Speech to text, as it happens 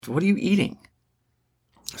What are you eating?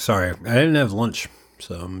 Sorry, I didn't have lunch,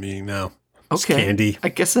 so I'm eating now. It's Okay. candy. I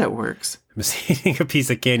guess that works. I'm just eating a piece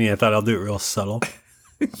of candy. I thought I'll do it real subtle.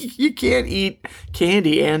 You can't eat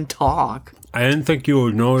candy and talk. I didn't think you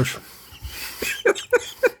would notice.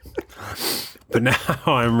 But now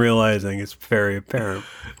I'm realizing it's very apparent.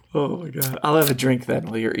 Oh my God. I'll have a drink then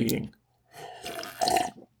while you're eating.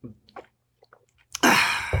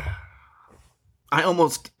 I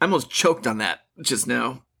almost choked on that just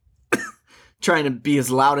now. Trying to be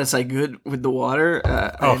as loud as I could with the water.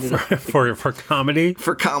 For comedy?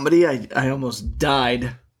 For comedy, I almost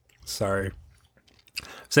died. Sorry.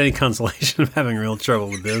 Is any consolation of having real trouble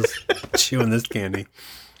with this? Chewing this candy.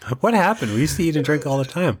 What happened? We used to eat and drink all the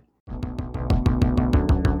time.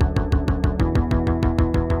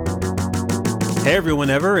 Hey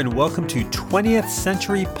everyone ever, and welcome to 20th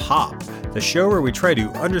Century Pop, the show where we try to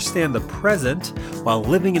understand the present while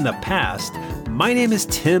living in the past. My name is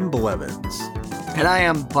Tim Blevins. And I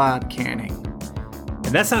am Bob Canning.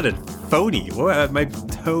 And that sounded phony. My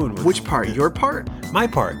tone was... Which part? Your part? My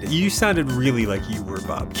part. You sounded really like you were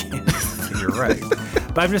Bob Canning. You're right.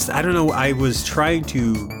 But I don't know, I was trying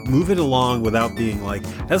to move it along without being like,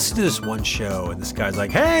 I listened to this one show and this guy's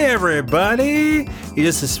like, hey everybody! He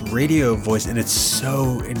does this radio voice and it's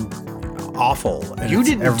so awful. And you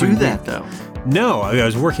didn't do that though. No, I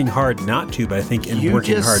was working hard not to, but I think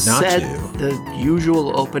working hard not to. You just said the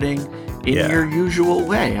usual opening in your usual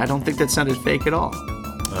way. I don't think that sounded fake at all.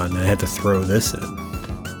 And I had to throw this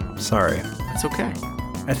in. Sorry. That's okay.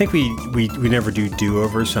 I think we never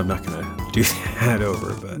do-overs, so I'm not going to do that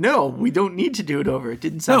over. But no, we don't need to do it over. It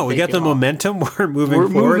didn't sound No, we got the momentum. We're moving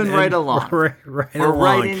forward. We're moving right along. We're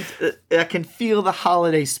right into, I can feel the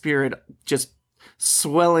holiday spirit just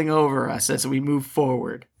swelling over us as we move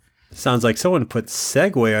forward. Sounds like someone put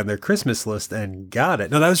Segway on their Christmas list and got it.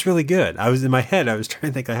 No, that was really good. I was in my head. I was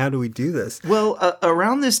trying to think, like, how do we do this? Well,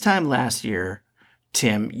 around this time last year,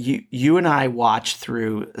 Tim, you and I watched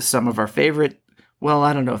through some of our favorite, well,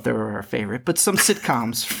 I don't know if they were our favorite, but some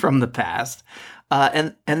sitcoms from the past.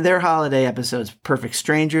 And their holiday episodes, Perfect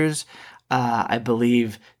Strangers. I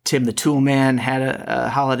believe Tim the Tool Man had a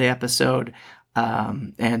holiday episode.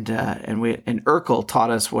 And Urkel taught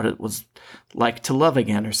us what it was like to love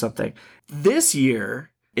again or something. This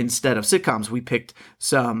year, instead of sitcoms, we picked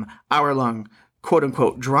some hour-long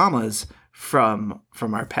quote-unquote dramas from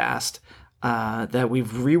our past that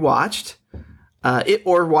we've rewatched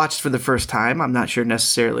or watched for the first time. I'm not sure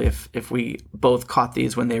necessarily if we both caught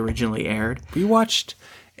these when they originally aired. We watched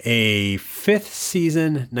a 5th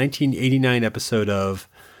season, 1989 episode of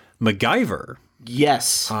MacGyver.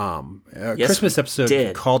 Yes. Christmas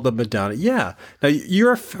episode called The Madonna. Yeah. Now,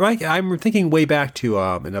 I'm thinking way back to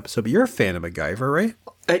an episode, but you're a fan of MacGyver, right?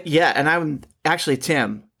 Yeah, and I'm actually,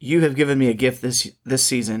 Tim, you have given me a gift this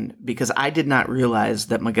season because I did not realize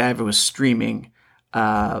that MacGyver was streaming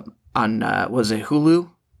on, was it Hulu?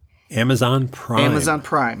 Amazon Prime. Amazon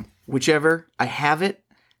Prime. Whichever. I have it.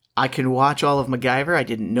 I can watch all of MacGyver. I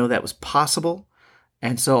didn't know that was possible.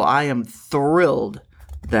 And so I am thrilled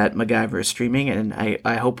that MacGyver is streaming, and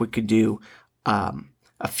I hope we could do a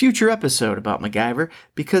future episode about MacGyver,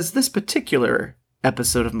 because this particular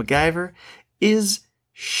episode of MacGyver is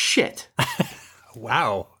shit.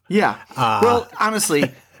 Wow. Yeah. Well,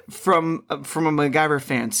 honestly, from a MacGyver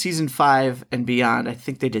fan, season 5 and beyond, I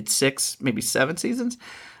think they did 6, maybe 7 seasons.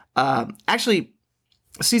 Actually,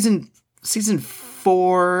 season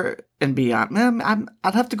 4 and beyond,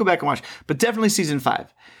 I'd have to go back and watch, but definitely season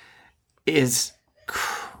 5 is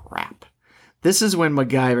crap. This is when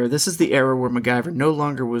MacGyver, this is the era where MacGyver no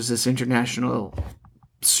longer was this international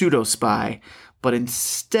pseudo spy, but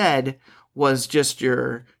instead was just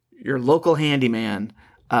your local handyman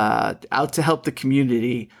out to help the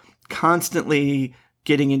community, constantly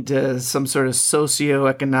getting into some sort of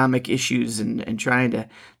socioeconomic issues and trying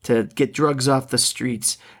to get drugs off the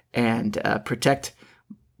streets and protect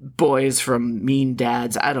boys from mean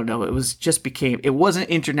dads. I don't know. It wasn't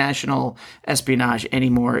international espionage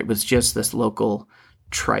anymore. It was just this local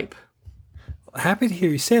tripe. Happy to hear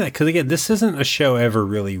you say that, because again, this isn't a show I ever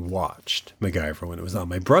really watched, MacGyver, when it was on.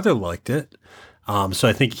 My brother liked it. So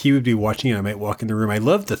I think he would be watching it. I might walk in the room. I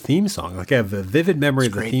love the theme song. Like, I have a vivid memory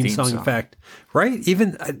of the theme song. In fact, right?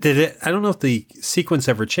 Even I don't know if the sequence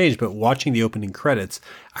ever changed, but watching the opening credits,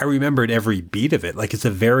 I remembered every beat of it. Like, it's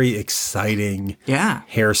a very exciting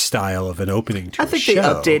hairstyle of an opening to a show. I think they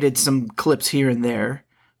updated some clips here and there,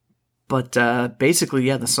 but basically,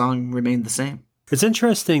 the song remained the same. It's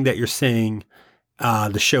interesting that you're saying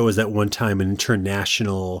the show was at one time an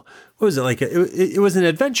international. What was it like? It was an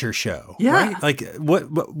adventure show, Yeah. right? Like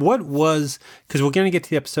what was? Because we're going to get to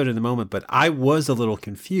the episode in a moment, but I was a little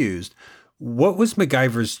confused. What was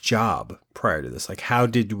MacGyver's job prior to this? Like,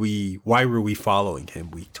 why were we following him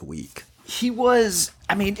week to week? He was,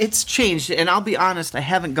 I mean, it's changed, and I'll be honest, I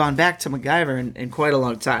haven't gone back to MacGyver in quite a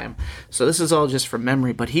long time. So this is all just from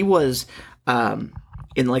memory, but he was, in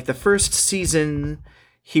like the first season,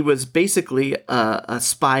 he was basically a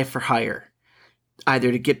spy for hire.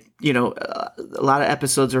 Either to get, a lot of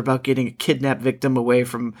episodes are about getting a kidnapped victim away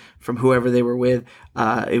from whoever they were with.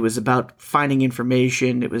 It was about finding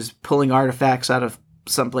information. It was pulling artifacts out of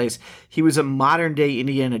someplace. He was a modern day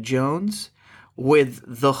Indiana Jones with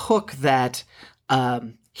the hook that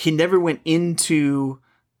he never went into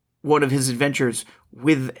one of his adventures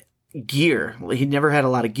with gear. He never had a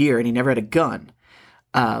lot of gear, and he never had a gun.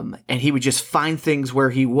 And he would just find things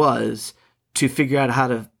where he was to figure out how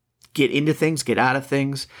to get into things, get out of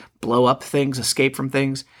things, blow up things, escape from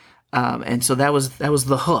things. And so that was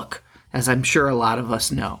the hook, as I'm sure a lot of us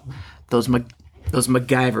know, those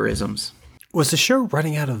MacGyverisms. Was the show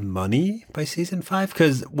running out of money by season 5?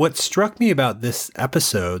 Because what struck me about this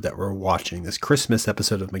episode that we're watching, this Christmas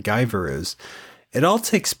episode of MacGyver, is it all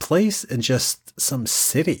takes place in just some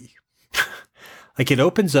city. Like it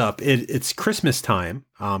opens up, it's Christmas time,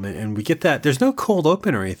 and we get that. There's no cold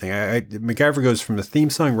open or anything. MacGyver goes from the theme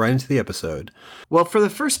song right into the episode. Well, for the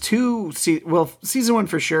first two, season 1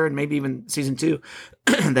 for sure, and maybe even season 2,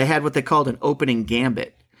 they had what they called an opening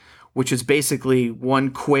gambit, which is basically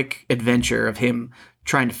one quick adventure of him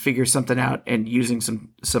trying to figure something out and using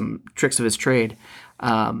some tricks of his trade.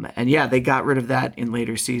 And yeah, they got rid of that in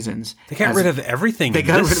later seasons. They got rid of everything. They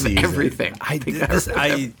got rid of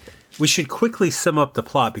everything. We should quickly sum up the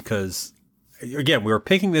plot because, again, we were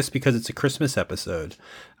picking this because it's a Christmas episode.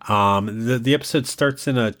 The episode starts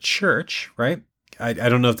in a church, right? I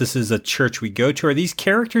don't know if this is a church we go to. Are these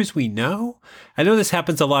characters we know? I know this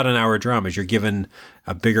happens a lot in our dramas. You're given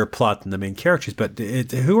a bigger plot than the main characters, but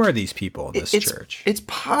who are these people in this church? It's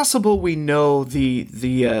possible we know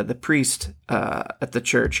the priest at the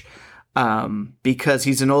church because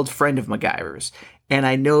he's an old friend of MacGyver's, and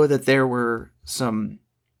I know that there were some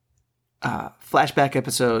flashback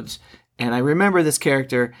episodes, and I remember this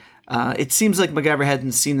character. It seems like MacGyver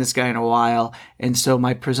hadn't seen this guy in a while, and so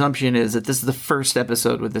my presumption is that this is the first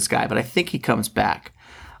episode with this guy, but I think he comes back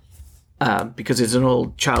because he's an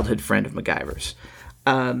old childhood friend of MacGyver's.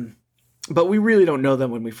 But we really don't know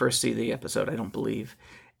them when we first see the episode, I don't believe.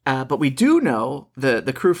 But we do know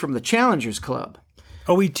the crew from the Challengers Club.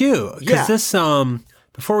 Oh, we do? Because this...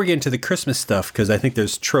 Before we get into the Christmas stuff, because I think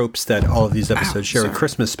there's tropes that all of these episodes share with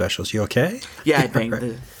Christmas specials. You okay? Yeah, I banged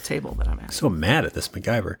the table that I'm at. So mad at this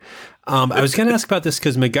MacGyver. I was going to ask about this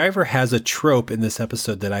because MacGyver has a trope in this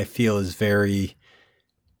episode that I feel is very...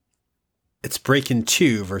 It's Breakin'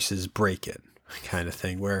 2 versus Breakin' kind of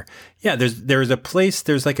thing where, yeah, there's a place,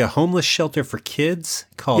 there's like a homeless shelter for kids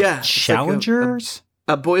called Challengers.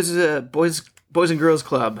 Like a boys and girls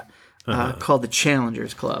club called the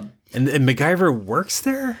Challengers Club. And MacGyver works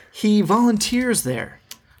there? He volunteers there.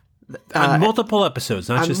 On multiple episodes,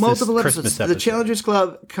 not just multiple this Christmas episode. The Challengers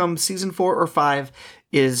Club, come season 4 or 5,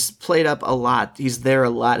 is played up a lot. He's there a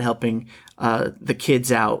lot helping the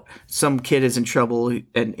kids out. Some kid is in trouble,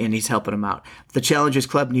 and he's helping them out. The Challengers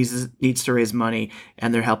Club needs to raise money,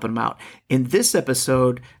 and they're helping them out. In this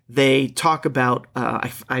episode, they talk about,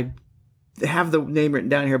 I have the name written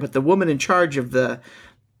down here, but the woman in charge of the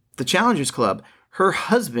Challengers Club, her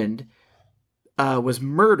husband was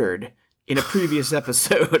murdered in a previous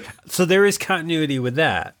episode. So there is continuity with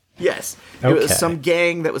that. Yes. Okay. It was some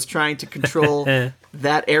gang that was trying to control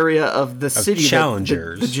that area of the city.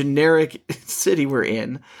 Challengers. The generic city we're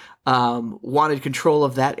in. Wanted control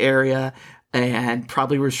of that area and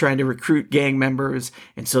probably was trying to recruit gang members.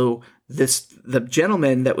 And so the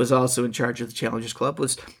gentleman that was also in charge of the Challengers Club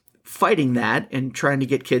was fighting that and trying to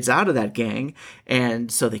get kids out of that gang.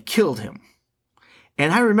 And so they killed him.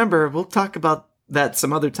 And I remember, we'll talk about that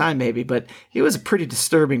some other time maybe, but it was a pretty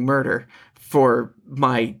disturbing murder for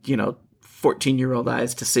my, 14-year-old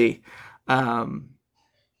eyes to see.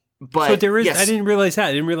 But so there is, yes. I didn't realize that.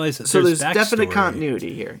 I didn't realize that so there's definite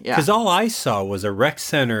continuity here. Yeah. Because all I saw was a rec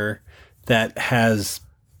center that has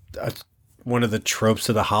one of the tropes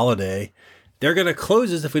of the holiday. They're going to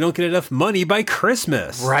close us if we don't get enough money by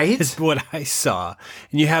Christmas. Right? Is what I saw.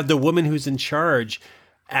 And you have the woman who's in charge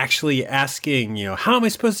actually asking, how am I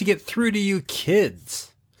supposed to get through to you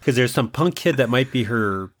kids? Because there's some punk kid that might be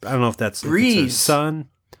her, I don't know if that's her son.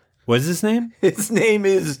 What is his name? His name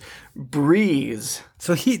is Breeze.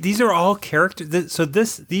 So these are all characters. So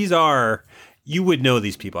these are, You would know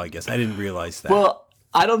these people, I guess. I didn't realize that. Well,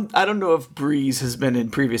 I don't know if Breeze has been in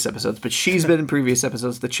previous episodes, but she's been in previous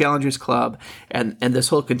episodes. The Challengers Club and this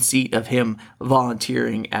whole conceit of him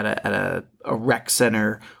volunteering at a rec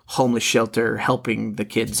center, homeless shelter, helping the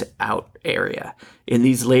kids out area. In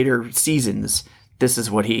these later seasons, this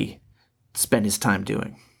is what he spent his time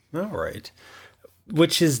doing. All right.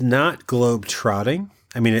 Which is not globe trotting.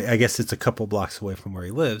 I mean, I guess it's a couple blocks away from where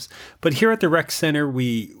he lives. But here at the rec center,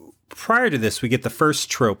 prior to this, we get the first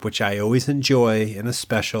trope, which I always enjoy in a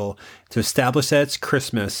special, to establish that it's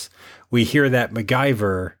Christmas. We hear that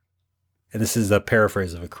MacGyver, and this is a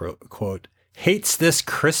paraphrase of a quote, hates this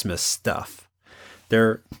Christmas stuff.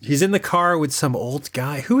 He's in the car with some old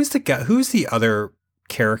guy. Who is the guy? Who's the other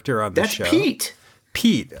character on the show? That's Pete.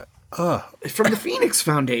 Pete. From the Phoenix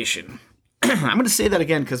Foundation. I'm going to say that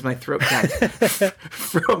again because my throat got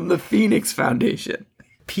from the Phoenix Foundation.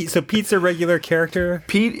 So Pete's a regular character?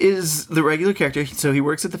 Pete is the regular character, so he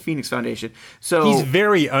works at the Phoenix Foundation. So he's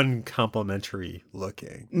very uncomplimentary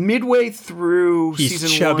looking. Midway through he's season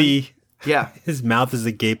chubby. 1. Yeah. His mouth is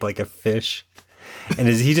agape like a fish. And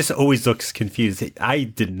he just always looks confused. I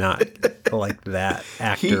did not like that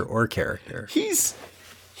actor or character.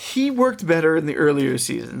 He worked better in the earlier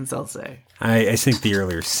seasons, I'll say. I think the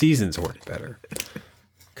earlier seasons worked better.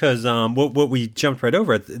 Because what we jumped right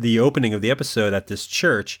over at the opening of the episode at this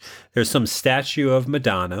church, there's some statue of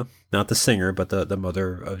Madonna, not the singer, but the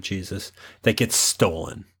mother of Jesus, that gets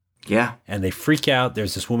stolen. Yeah. And they freak out.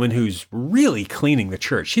 There's this woman who's really cleaning the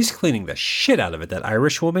church. She's cleaning the shit out of it. That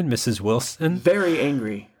Irish woman, Mrs. Wilson. Very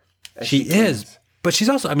angry. She is. But she's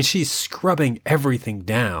also, she's scrubbing everything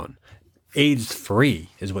down. AIDS-free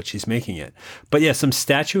is what she's making it. But yeah, some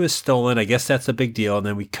statue is stolen. I guess that's a big deal. And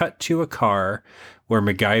then we cut to a car where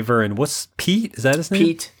MacGyver and what's Pete? Is that his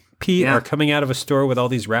name? Pete are coming out of a store with all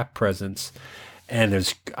these wrap presents. And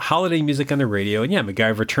there's holiday music on the radio. And yeah,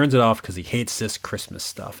 MacGyver turns it off because he hates this Christmas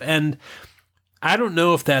stuff. And I don't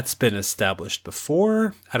know if that's been established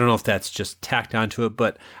before. I don't know if that's just tacked onto it.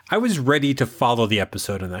 But I was ready to follow the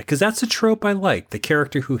episode on that because that's a trope I like. The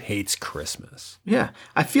character who hates Christmas. Yeah,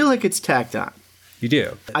 I feel like it's tacked on. You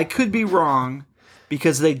do. I could be wrong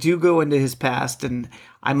because they do go into his past. And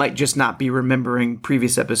I might just not be remembering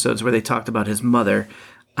previous episodes where they talked about his mother.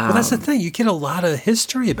 Well, that's the thing. You get a lot of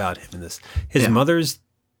history about him in this. His mother's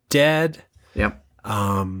dead. Yep.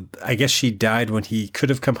 I guess she died when he could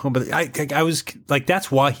have come home. But I was like, that's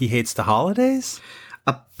why he hates the holidays?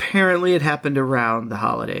 Apparently it happened around the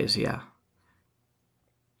holidays, yeah.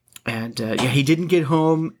 And he didn't get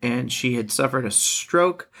home, and she had suffered a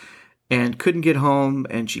stroke and couldn't get home,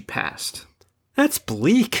 and she passed. That's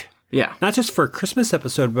bleak. Yeah. Not just for a Christmas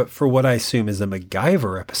episode, but for what I assume is a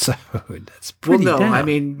MacGyver episode. That's pretty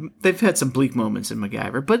down. They've had some bleak moments in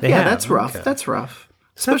MacGyver. But that's rough. Okay. That's rough.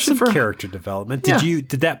 Especially for character development. Did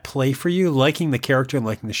that play for you? Liking the character and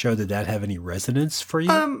liking the show, did that have any resonance for you?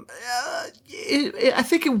 I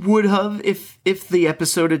think it would have if the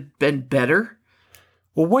episode had been better.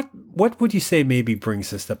 Well, what would you say maybe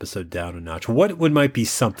brings this episode down a notch? What might be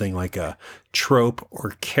something like a trope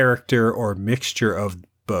or character or mixture of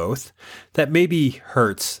both that maybe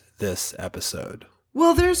hurts this episode?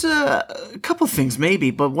 Well, there's a couple things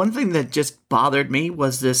maybe, but one thing that just bothered me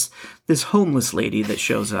was this homeless lady that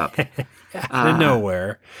shows up out of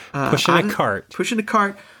nowhere, pushing a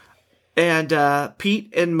cart, and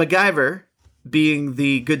Pete and MacGyver, being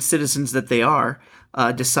the good citizens that they are,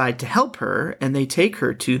 decide to help her, and they take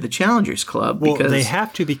her to the Challengers Club. Well, they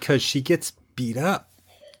have to because she gets beat up.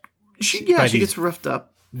 She gets roughed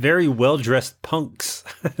up. Very well-dressed punks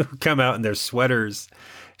who come out in their sweaters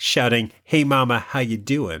shouting, "Hey, mama, how you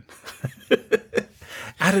doing?"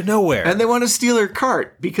 Out of nowhere. And they want to steal her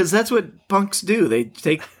cart because that's what punks do. They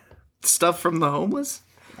take stuff from the homeless.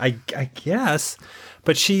 I guess.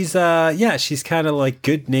 But she's kind of like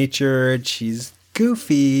good-natured. She's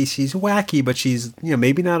goofy. She's wacky, but she's,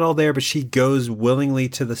 maybe not all there, but she goes willingly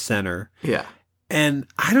to the center. Yeah. And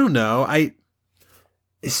I don't know.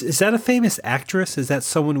 Is that a famous actress? Is that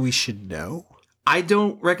someone we should know? I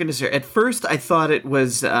don't recognize her. At first, I thought it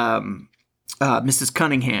was Mrs.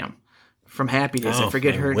 Cunningham from Happiness. I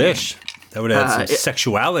forget her name. That would add some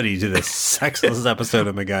sexuality to this sexless episode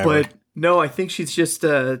of MacGyver. But no, I think she's just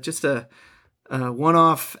a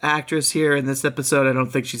one-off actress here in this episode. I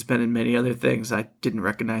don't think she's been in many other things. I didn't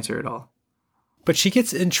recognize her at all. But she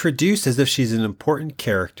gets introduced as if she's an important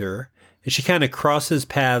character. And she kind of crosses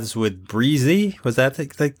paths with Breezy. Was that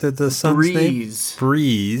the son's name?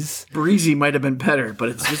 Breeze. Breezy might have been better, but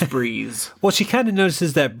it's just Breeze. Well, she kind of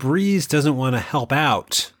notices that Breeze doesn't want to help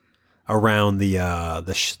out around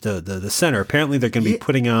the center. Apparently, they're going to be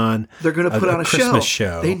putting on. They're going to put on a Christmas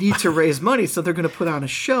show. They need to raise money, so they're going to put on a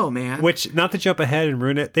show, man. Which, not to jump ahead and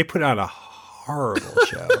ruin it, they put on a horrible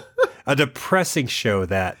show, a depressing show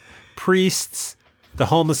that priests, the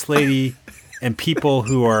homeless lady, and people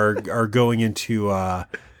who are going into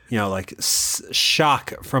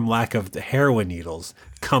shock from lack of the heroin needles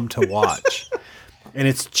come to watch. And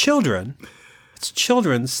it's children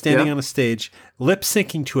standing on a stage, lip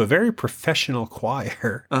syncing to a very professional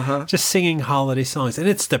choir, just singing holiday songs. And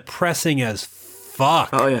it's depressing as fuck.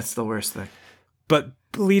 Oh, yeah, it's the worst thing. But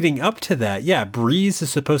leading up to that, Breeze is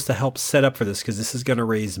supposed to help set up for this because this is going to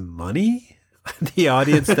raise money. The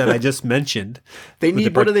audience that I just mentioned.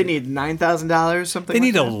 What do they need? $9,000, something? They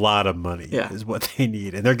need that? a lot of money is what they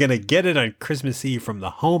need. And they're going to get it on Christmas Eve from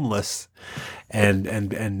the homeless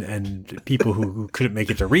and people who couldn't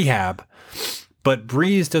make it to rehab. But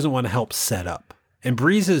Breeze doesn't want to help set up. And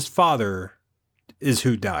Breeze's father is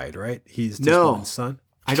who died, right? He's this woman's son?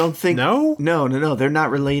 I don't think. No? No. They're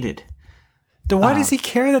not related. Then why does he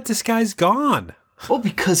care that this guy's gone? Well,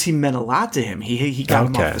 because he meant a lot to him. He got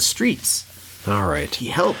him off the streets. All right. He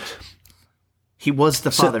helped. He was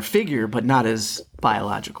the father figure, but not his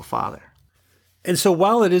biological father. And so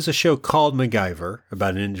while it is a show called MacGyver,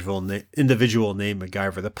 about an individual named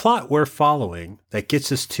MacGyver, the plot we're following that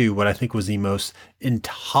gets us to what I think was the most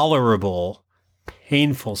intolerable,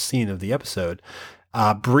 painful scene of the episode,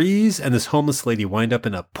 Breeze and this homeless lady wind up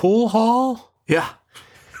in a pool hall. Yeah.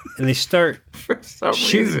 And they start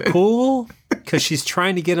shooting pool because she's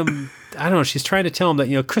trying to get him... I don't know. She's trying to tell him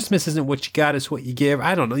that, Christmas isn't what you got, it's what you give.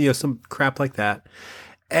 I don't know, some crap like that.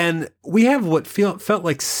 And we have what felt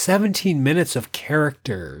like 17 minutes of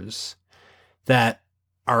characters that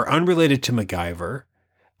are unrelated to MacGyver,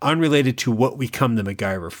 unrelated to what we come to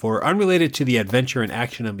MacGyver for, unrelated to the adventure and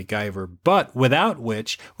action of MacGyver, but without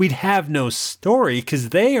which we'd have no story because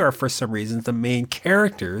they are, for some reason, the main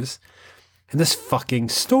characters in this fucking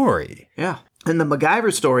story. Yeah. And the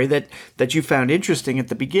MacGyver story that you found interesting at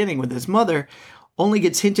the beginning with his mother only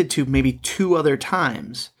gets hinted to maybe 2 other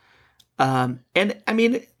times. And I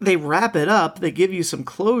mean, they wrap it up. They give you some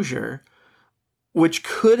closure, which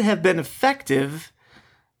could have been effective.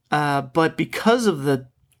 But because of the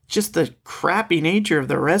crappy nature of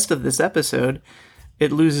the rest of this episode,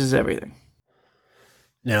 it loses everything.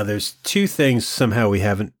 Now, there's 2 things somehow we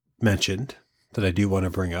haven't mentioned that I do want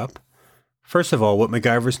to bring up. First of all, what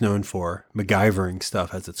MacGyver's known for, MacGyvering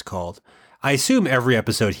stuff as it's called. I assume every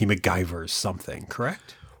episode he MacGyvers something,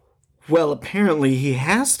 correct? Well, apparently he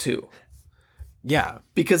has to. Yeah.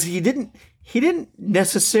 Because he didn't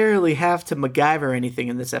necessarily have to MacGyver anything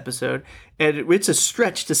in this episode, and it's a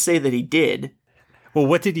stretch to say that he did. Well,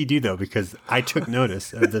 what did he do, though? Because I took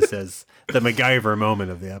notice of this as the MacGyver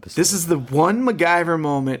moment of the episode. This is the one MacGyver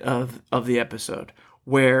moment of the episode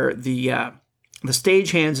where the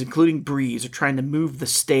stagehands, including Breeze, are trying to move the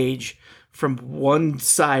stage from one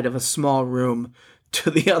side of a small room to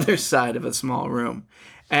the other side of a small room.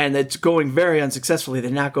 And it's going very unsuccessfully. They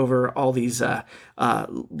knock over all these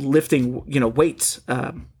lifting, weights,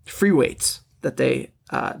 free weights that they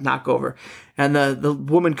knock over. And the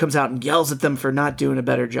woman comes out and yells at them for not doing a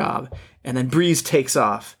better job. And then Breeze takes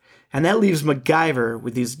off. And that leaves MacGyver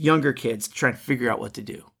with these younger kids trying to figure out what to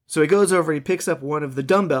do. So he goes over and he picks up one of the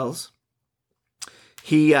dumbbells.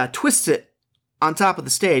 He twists it on top of the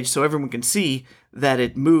stage so everyone can see that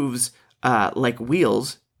it moves like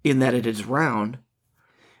wheels in that it is round.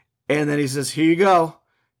 And then he says, "Here you go."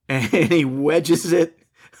 And he wedges it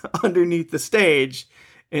underneath the stage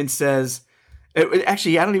and says,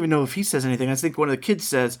 actually, I don't even know if he says anything. I think one of the kids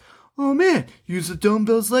says, "Oh man, use the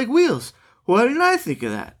dumbbells like wheels. Why didn't I think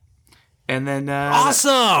of that?" And then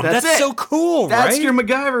awesome! That's so cool, right? That's your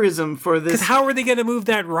MacGyverism for this. Because how are they going to move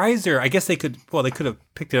that riser? I guess they could. Well, they could have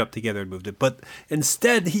picked it up together and moved it, but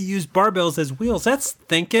instead he used barbells as wheels. That's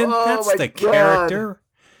thinking. That's the character.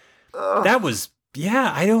 That was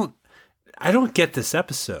I don't get this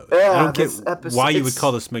episode. Yeah, I don't get why you would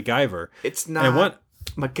call this MacGyver. It's not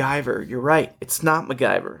MacGyver. You're right. It's not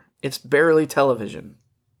MacGyver. It's barely television.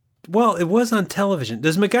 Well, it was on television.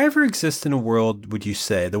 Does MacGyver exist in a world, would you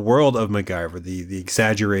say, the world of MacGyver, the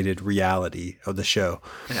exaggerated reality of the show?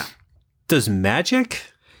 Yeah. Does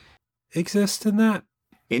magic exist in that?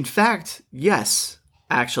 In fact, yes,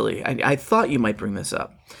 actually. I thought you might bring this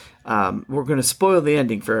up. We're going to spoil the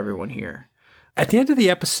ending for everyone here. At the end of the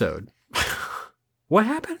episode, what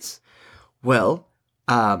happens? Well,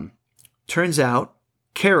 turns out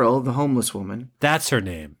Carol, the homeless woman. That's her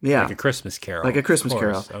name. Yeah. Like a Christmas Carol. Like a Christmas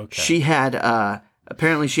Carol. Okay. She had,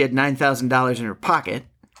 apparently she had $9,000 in her pocket.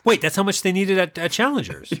 Wait, that's how much they needed at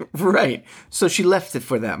Challengers. Right. So she left it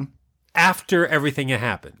for them. After everything had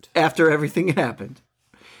happened. After everything happened.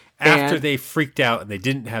 After they freaked out and they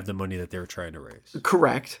didn't have the money that they were trying to raise.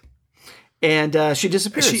 Correct. And she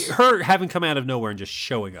disappears. Her having come out of nowhere and just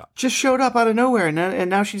showing up. Just showed up out of nowhere, and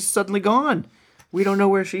now she's suddenly gone. We don't know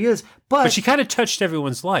where she is. But she kind of touched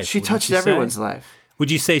everyone's life. She touched everyone's life.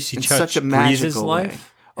 Would you say she in touched such a Breeze's magical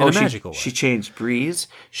life? way? In a magical way. She changed Breeze.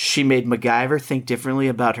 She made MacGyver think differently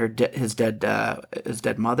about his dead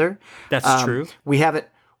mother. That's true. We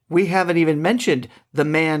haven't even mentioned the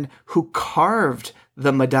man who carved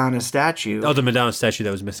the Madonna statue. Oh, the Madonna statue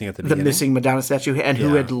that was missing at the beginning. The missing Madonna statue, and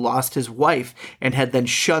who had lost his wife and had then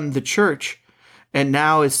shunned the church, and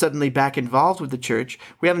now is suddenly back involved with the church.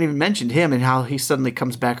 We haven't even mentioned him and how he suddenly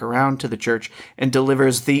comes back around to the church and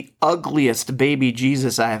delivers the ugliest baby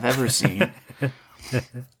Jesus I have ever seen.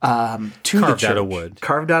 Carved out of wood.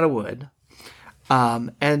 Carved out of wood.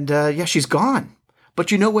 She's gone.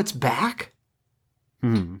 But you know what's back?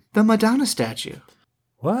 The Madonna statue.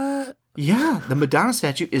 What? Yeah, the Madonna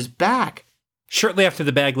statue is back. Shortly after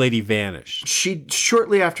the bag lady vanished.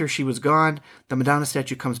 Shortly after she was gone, the Madonna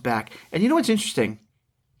statue comes back. And you know what's interesting?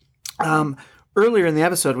 Earlier in the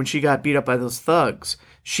episode, when she got beat up by those thugs,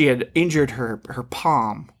 she had injured her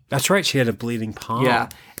palm. That's right. She had a bleeding palm. Yeah.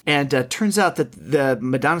 And turns out that the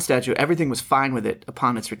Madonna statue, everything was fine with it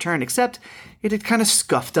upon its return, except it had kind of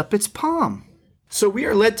scuffed up its palm. So we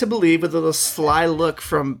are led to believe, with a little sly look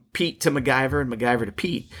from Pete to MacGyver and MacGyver to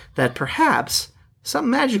Pete, that perhaps something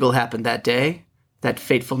magical happened that day, that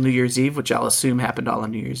fateful New Year's Eve, which I'll assume happened all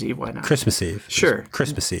on New Year's Eve. Why not? Christmas Eve. Sure.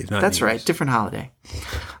 Christmas Eve, not That's New right. Year's. Different holiday.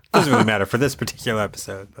 Doesn't really matter for this particular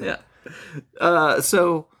episode. But.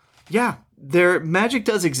 Yeah. Their magic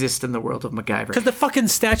does exist in the world of MacGyver. Because the fucking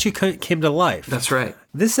statue came to life. That's right.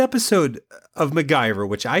 This episode of MacGyver,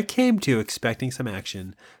 which I came to expecting some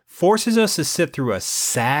action, forces us to sit through a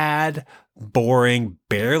sad, boring,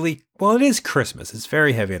 well, it is Christmas. It's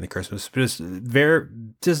very heavy on the Christmas, but it's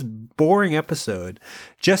just boring episode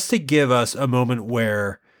just to give us a moment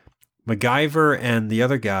where MacGyver and the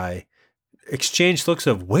other guy exchange looks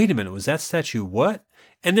of, wait a minute, was that statue what?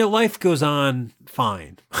 And their life goes on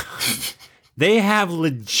fine. They have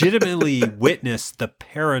legitimately witnessed the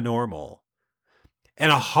paranormal,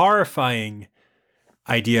 and a horrifying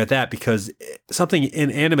idea at that, because something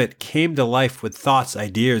inanimate came to life with thoughts,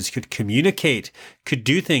 ideas, could communicate, could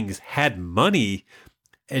do things, had money,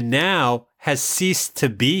 and now has ceased to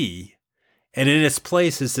be. And in its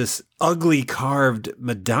place is this ugly carved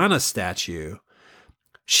Madonna statue.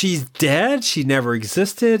 She's dead. She never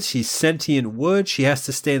existed. She's sentient wood. She has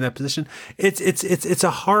to stay in that position. It's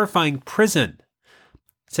a horrifying prison.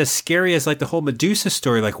 It's as scary as like the whole Medusa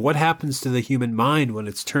story. Like, what happens to the human mind when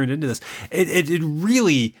it's turned into this? It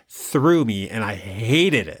really threw me, and I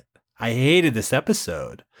hated it. I hated this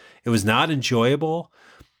episode. It was not enjoyable.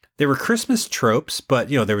 There were Christmas tropes, but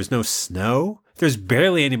there was no snow. There's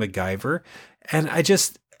barely any MacGyver, and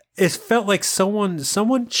it felt like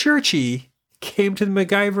someone churchy came to the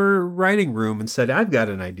MacGyver writing room and said, I've got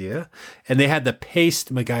an idea. And they had to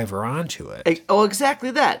paste MacGyver onto it. Oh,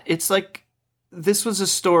 exactly that. It's like this was a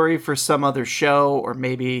story for some other show, or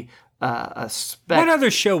maybe a spec. What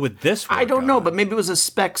other show would this work I don't know, on? but maybe it was a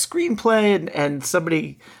spec screenplay and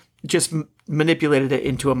somebody just manipulated it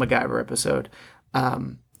into a MacGyver episode.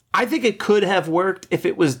 I think it could have worked if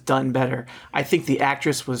it was done better. I think the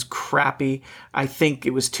actress was crappy. I think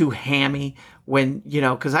it was too hammy when,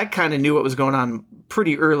 because I kind of knew what was going on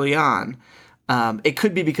pretty early on. It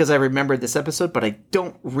could be because I remembered this episode, but I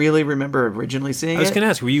don't really remember originally seeing it. I was going to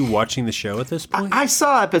ask, were you watching the show at this point? I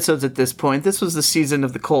saw episodes at this point. This was the season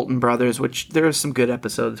of the Colton Brothers, which there are some good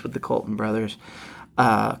episodes with the Colton Brothers.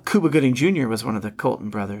 Cuba Gooding Jr. was one of the Colton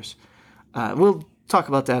Brothers. We'll talk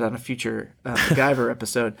about that on a future MacGyver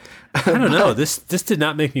episode. I don't know. This did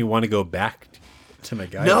not make me want to go back to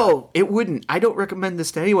MacGyver. No, it wouldn't. I don't recommend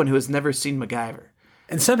this to anyone who has never seen MacGyver.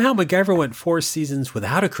 And somehow MacGyver went 4 seasons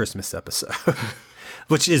without a Christmas episode,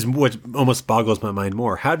 which is what almost boggles my mind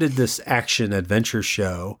more. How did this action adventure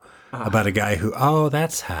show about a guy who,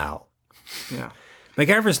 that's how. Yeah.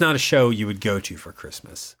 MacGyver's not a show you would go to for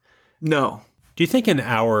Christmas. No. Do you think an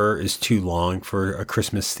hour is too long for a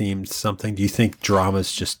Christmas themed something? Do you think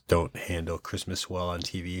dramas just don't handle Christmas well on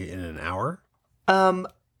TV in an hour?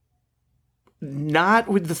 Not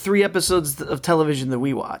with the 3 episodes of television that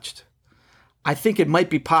we watched. I think it might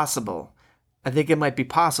be possible. But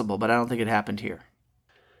I don't think it happened here.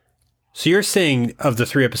 So you're saying of the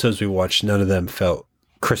 3 episodes we watched, none of them felt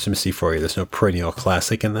Christmassy for you? There's no perennial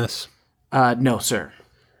classic in this? No, sir.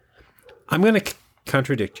 I'm going to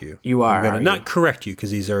contradict you. You are. I'm going to not correct you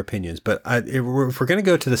because these are opinions, but if we're going to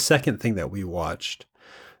go to the second thing that we watched,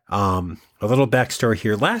 A little backstory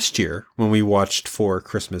here. Last year, when we watched 4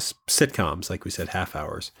 Christmas sitcoms, like we said, half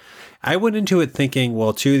hours, I went into it thinking,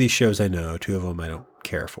 well, 2 of these shows I know, 2 of them I don't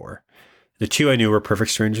care for. The 2 I knew were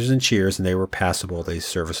Perfect Strangers and Cheers, and they were passable, they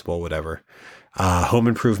serviceable, whatever. Home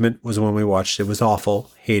Improvement was the one we watched. It was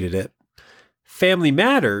awful. Hated it. Family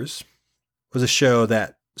Matters was a show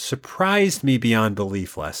that surprised me beyond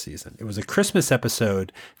belief last season. It was a Christmas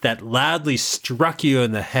episode that loudly struck you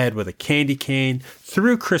in the head with a candy cane,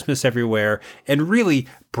 threw Christmas everywhere, and really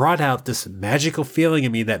brought out this magical feeling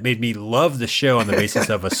in me that made me love the show on the basis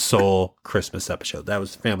of a sole Christmas episode. That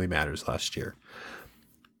was Family Matters last year.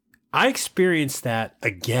 I experienced that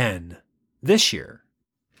again this year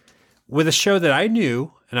with a show that I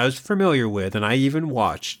knew and I was familiar with and I even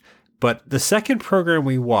watched. But the second program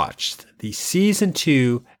we watched, the season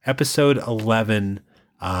 2, episode 11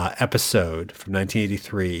 episode from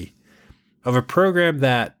 1983 of a program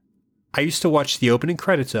that I used to watch the opening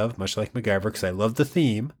credits of, much like MacGyver, because I loved the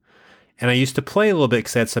theme. And I used to play a little bit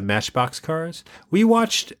because I had some Matchbox cars. We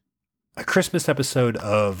watched a Christmas episode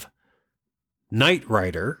of Knight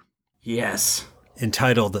Rider. Yes.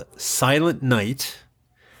 Entitled Silent Night.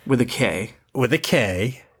 With a K. With a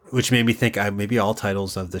K. Which made me think maybe all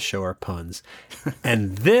titles of the show are puns.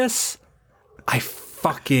 And this, I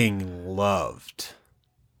fucking loved.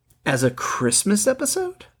 As a Christmas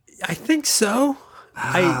episode? I think so.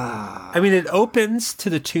 I mean, it opens to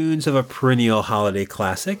the tunes of a perennial holiday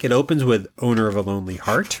classic. It opens with Owner of a Lonely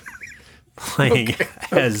Heart playing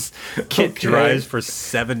as Kit drives for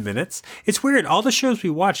 7 minutes. It's weird. All the shows we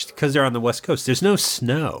watched, because they're on the West Coast, there's no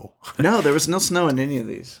snow. No, there was no snow in any of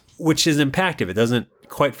these. Which is impactful. It doesn't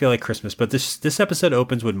quite feel like Christmas, but this episode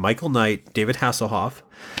opens with Michael Knight, David Hasselhoff,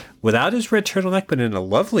 without his red turtleneck, but in a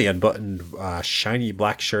lovely unbuttoned, shiny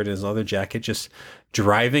black shirt and his leather jacket, just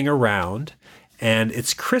driving around. And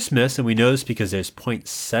it's Christmas, and we know this because there's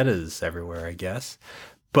poinsettias everywhere, I guess.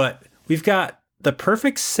 But we've got the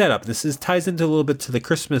perfect setup. This ties into a little bit to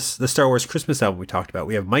the Star Wars Christmas album we talked about.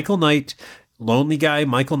 We have Michael Knight, lonely guy,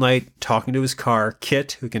 Michael Knight, talking to his car,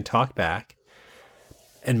 Kit, who can talk back.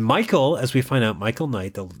 And Michael, as we find out, Michael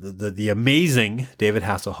Knight, the amazing David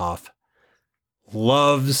Hasselhoff,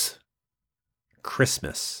 loves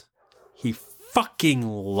Christmas. He fucking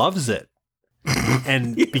loves it.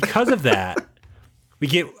 And because of that, we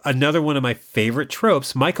get another one of my favorite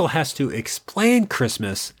tropes. Michael has to explain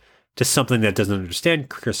Christmas to something that doesn't understand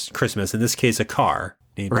Christmas, in this case, a car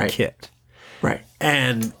named Kit. Right.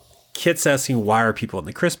 And Kit's asking, why are people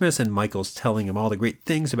into Christmas? And Michael's telling him all the great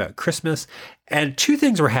things about Christmas. And 2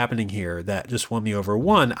 things were happening here that just won me over.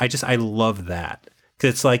 One, I love that.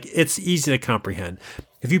 Because it's easy to comprehend.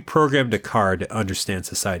 If you programmed a car to understand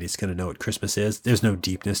society, it's going to know what Christmas is. There's no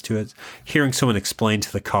deepness to it. Hearing someone explain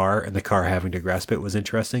to the car and the car having to grasp it was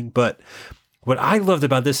interesting. But what I loved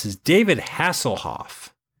about this is David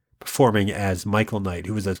Hasselhoff performing as Michael Knight,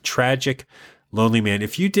 who was a tragic, lonely man.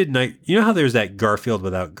 If you did Night, you know how there's that Garfield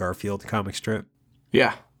without Garfield comic strip?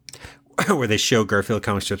 Yeah. Where they show Garfield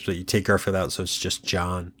comic strips, but you take Garfield out, so it's just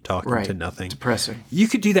John talking to nothing. Depressing. You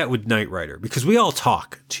could do that with Knight Rider, because we all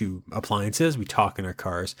talk to appliances. We talk in our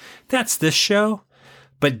cars. That's this show.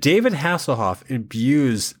 But David Hasselhoff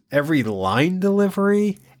imbues every line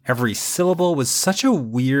delivery, every syllable with such a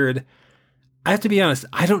weird... I have to be honest,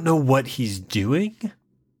 I don't know what he's doing.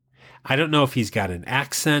 I don't know if he's got an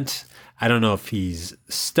accent. I don't know if he's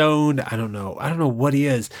stoned. I don't know what he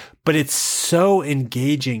is, but it's so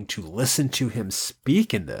engaging to listen to him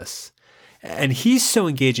speak in this. And he's so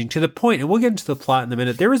engaging to the point, and we'll get into the plot in a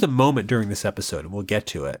minute. There is a moment during this episode, and we'll get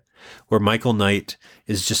to it, where Michael Knight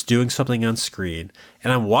is just doing something on screen,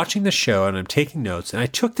 and I'm watching the show and I'm taking notes, and I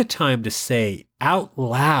took the time to say out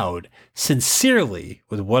loud, sincerely,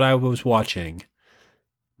 with what I was watching,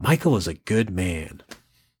 Michael is a good man.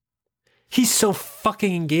 He's so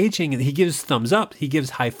fucking engaging, and he gives thumbs up. He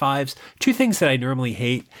gives high fives, 2 things that I normally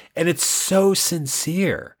hate. And it's so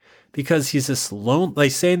sincere because he's this lone,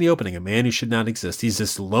 like say in the opening, a man who should not exist. He's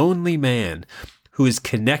this lonely man who is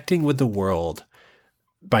connecting with the world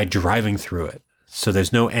by driving through it. So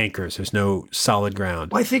there's no anchors. There's no solid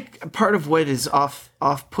ground. Well, I think part of what is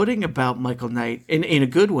off-putting about Michael Knight, in a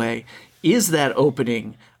good way, is that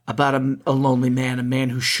opening about a lonely man, a man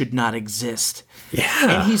who should not exist.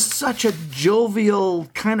 Yeah. And he's such a jovial,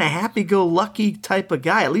 kind of happy-go-lucky type of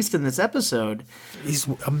guy, at least in this episode. He's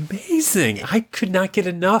amazing. I could not get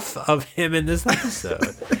enough of him in this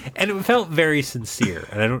episode. And it felt very sincere,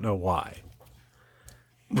 and I don't know why.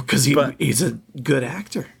 Because he's a good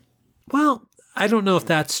actor. Well, I don't know if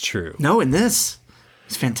that's true. No, in this,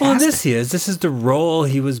 he's fantastic. Well, in this he is. This is the role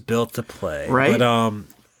he was built to play. Right. But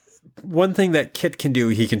one thing that Kit can do,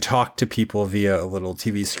 he can talk to people via a little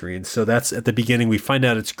TV screen. So that's at the beginning. We find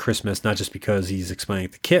out it's Christmas, not just because he's explaining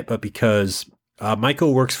it to Kit, but because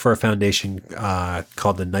Michael works for a foundation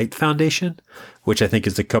called the Knight Foundation, which I think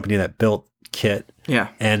is the company that built Kit. Yeah.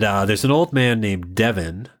 And there's an old man named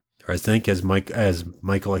Devin, or I think as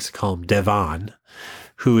Michael likes to call him, Devon,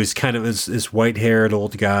 who is kind of this white-haired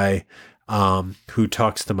old guy who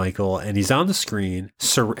talks to Michael, and he's on the screen,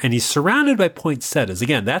 and he's surrounded by poinsettias.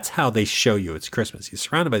 Again, that's how they show you it's Christmas. He's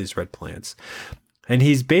surrounded by these red plants. And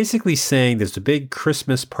he's basically saying there's a big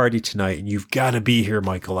Christmas party tonight, and you've got to be here,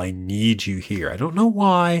 Michael. I need you here. I don't know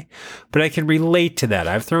why, but I can relate to that.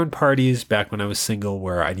 I've thrown parties back when I was single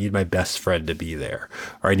where I need my best friend to be there,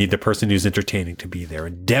 or I need the person who's entertaining to be there.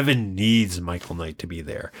 And Devin needs Michael Knight to be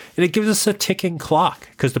there. And it gives us a ticking clock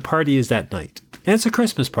because the party is that night. And it's a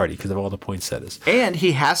Christmas party because of all the poinsettias. And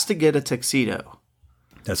he has to get a tuxedo.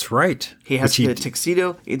 That's right. He has to get a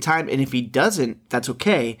tuxedo in time, and if he doesn't, that's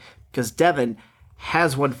okay, because Devin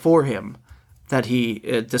has one for him that he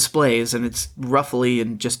displays, and it's ruffly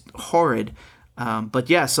and just horrid. But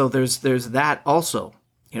yeah, so there's that also.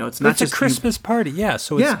 You know, it's not just a Christmas party, yeah.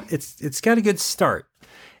 So it's got a good start,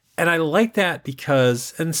 and I like that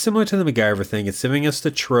because, and similar to the MacGyver thing, it's giving us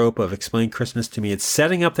the trope of explain Christmas to me. It's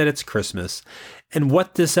setting up that it's Christmas, and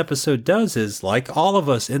what this episode does is, like all of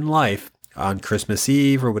us in life, on Christmas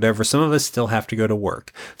Eve or whatever, some of us still have to go to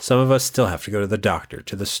work. Some of us still have to go to the doctor,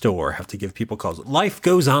 to the store, have to give people calls. Life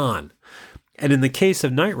goes on. And in the case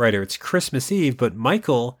of Knight Rider, it's Christmas Eve, but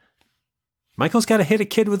Michael's got to hit a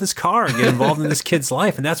kid with his car and get involved in this kid's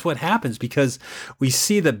life. And that's what happens because we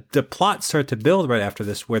see the plot start to build right after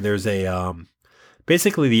this, where there's a,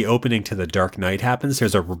 basically the opening to The Dark Knight happens.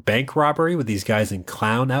 There's a bank robbery with these guys in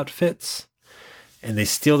clown outfits, and they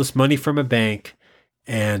steal this money from a bank.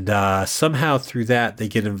 And somehow through that they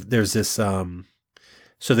get there's this. So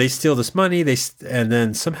they steal this money. And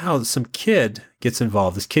then somehow some kid gets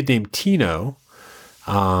involved. This kid named Tino,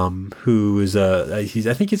 who is I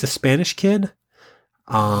think he's a Spanish kid.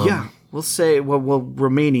 Yeah, we'll say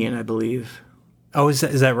Romanian, I believe. Oh, is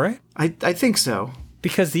that right? I think so.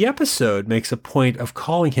 Because the episode makes a point of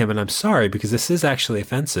calling him, and I'm sorry because this is actually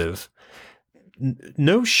offensive.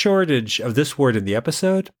 No shortage of this word in the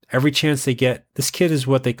episode. Every chance they get, this kid is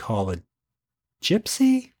what they call a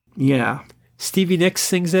gypsy. Yeah. Stevie Nicks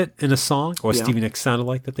sings it in a song, or Stevie Nicks sounded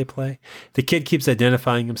like that they play. The kid keeps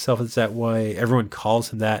identifying himself as that way. Everyone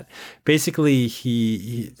calls him that. Basically,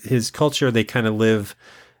 his culture, they kind of live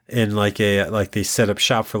in like they set up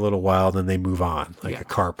shop for a little while, then they move on, like a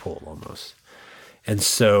carpool almost. And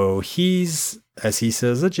so he's, as he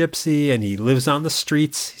says, a gypsy, and he lives on the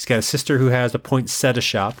streets. He's got a sister who has a poinsettia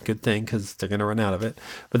shop. Good thing, because they're going to run out of it.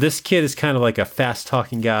 But this kid is kind of like a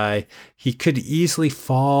fast-talking guy. He could easily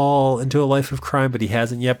fall into a life of crime, but he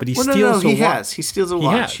hasn't yet. But he steals a watch. He steals a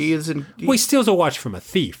watch. He steals a watch from a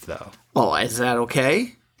thief, though. Oh, is that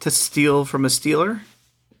okay? To steal from a stealer?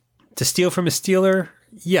 To steal from a stealer?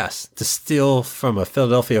 Yes. To steal from a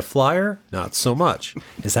Philadelphia Flyer? Not so much.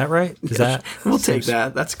 Is that right? Is that? We'll take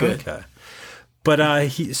that. That's good. Okay. But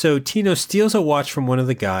so Tino steals a watch from one of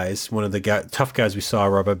the tough guys we saw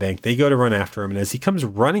rob a bank. They go to run after him, and as he comes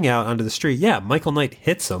running out onto the street, Michael Knight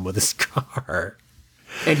hits him with his car.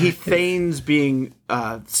 And he feigns being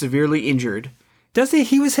severely injured. Does he?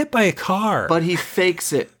 He was hit by a car. But he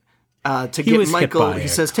fakes it to get Michael. He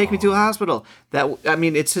says, "Take me to a hospital."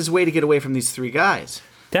 It's his way to get away from these three guys.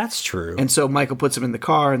 That's true. And so Michael puts him in the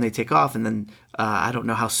car, and they take off. And then I don't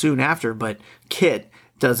know how soon after, but Kit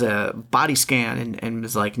does a body scan and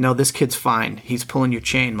is like, "No, this kid's fine. He's pulling your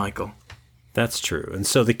chain, Michael." That's true. And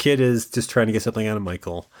so the kid is just trying to get something out of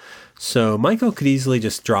Michael. So Michael could easily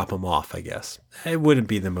just drop him off, I guess. It wouldn't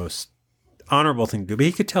be the most honorable thing to do, but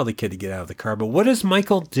he could tell the kid to get out of the car. But what does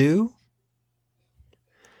Michael do?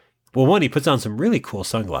 Well, one, he puts on some really cool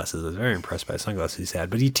sunglasses. I was very impressed by the sunglasses he's had.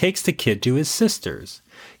 But he takes the kid to his sister's.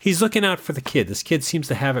 He's looking out for the kid. This kid seems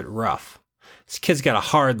to have it rough. This kid's got a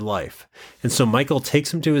hard life. And so Michael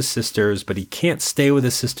takes him to his sister's, but he can't stay with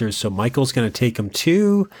his sisters. So Michael's going to take him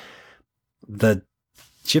to the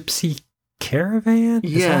gypsy caravan?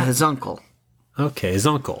 His uncle. Okay, his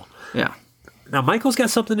uncle. Yeah. Now, Michael's got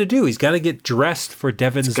something to do. He's got to get dressed for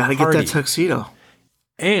Devin's party. He's got to get that tuxedo.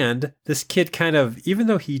 And this kid kind of, even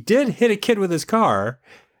though he did hit a kid with his car,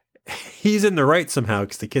 he's in the right somehow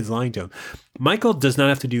because the kid's lying to him. Michael does not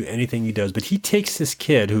have to do anything he does, but he takes this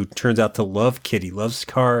kid who turns out to love Kit. He loves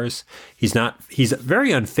cars. He's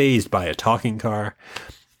very unfazed by a talking car.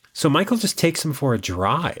 So Michael just takes him for a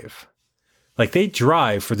drive. Like they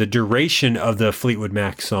drive for the duration of the Fleetwood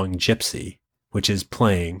Mac song Gypsy, which is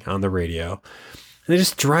playing on the radio. And they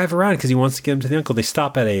just drive around because he wants to get him to the uncle. They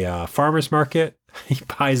stop at a farmer's market. He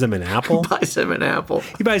buys him an apple. Buys him an apple.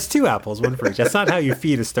 He buys 2 apples, one for each. That's not how you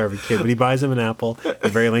feed a starving kid, but he buys him an apple. A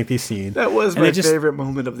very lengthy scene. That was my favorite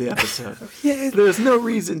moment of the episode. There's no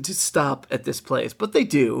reason to stop at this place, but they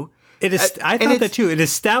do. I thought that too. It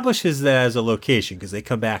establishes that as a location because they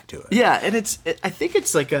come back to it. Yeah, and I think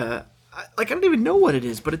it's like I don't even know what it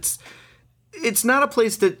is, but it's not a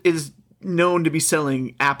place that is known to be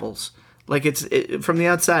selling apples. Like from the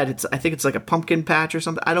outside, I think it's like a pumpkin patch or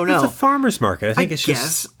something. I don't know. It's a farmer's market. I think it's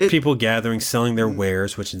just people gathering, selling their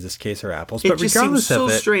wares, which in this case are apples. But it just seems so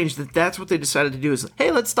strange that that's what they decided to do. Is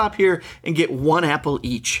hey, let's stop here and get 1 apple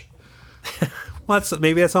each. Well,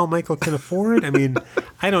 maybe that's all Michael can afford. I mean,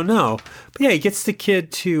 I don't know. But yeah, he gets the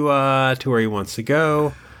kid to where he wants to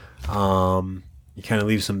go. He kind of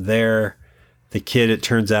leaves him there. The kid, it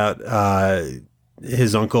turns out,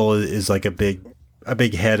 his uncle is like a big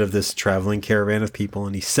head of this traveling caravan of people,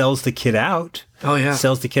 and he sells the kid out. Oh yeah,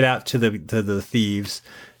 sells the kid out to the thieves,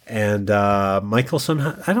 and Michael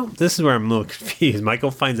somehow this is where I'm a little confused.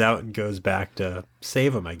 Michael finds out and goes back to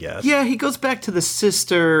save him, I guess. Yeah, he goes back to the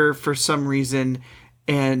sister for some reason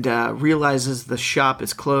and realizes the shop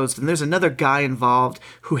is closed, and there's another guy involved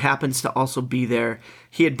who happens to also be there.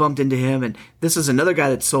 He had bumped into him, and this is another guy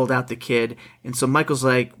that sold out the kid. And so Michael's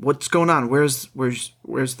like, "What's going on? Where's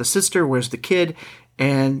the sister? Where's the kid?"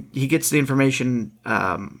 And he gets the information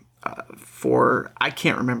for I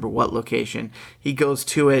can't remember what location. He goes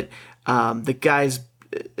to it.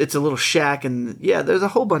 It's a little shack, and yeah, there's a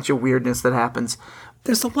whole bunch of weirdness that happens.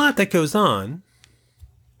 There's a lot that goes on.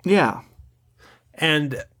 Yeah.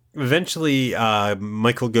 And eventually,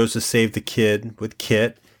 Michael goes to save the kid with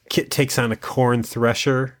Kit. Kit takes on a corn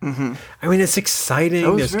thresher. Mm-hmm. I mean, it's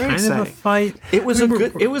exciting. There's kind of a fight. It was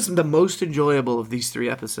It was the most enjoyable of these 3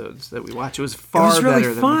 episodes that we watched. It was far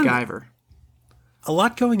better than MacGyver. A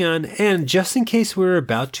lot going on, and just in case we're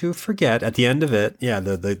about to forget, at the end of it, yeah,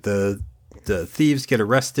 the thieves get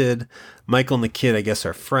arrested. Michael and the kid, I guess,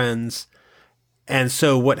 are friends. And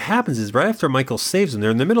so what happens is right after Michael saves them,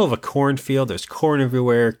 they're in the middle of a cornfield. There's corn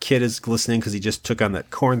everywhere. Kid is glistening because he just took on that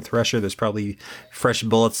corn thresher. There's probably fresh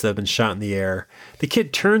bullets that have been shot in the air. The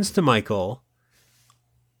kid turns to Michael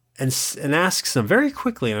and asks him very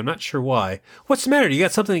quickly, and I'm not sure why, "What's the matter? You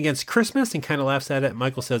got something against Christmas?" And kind of laughs at it.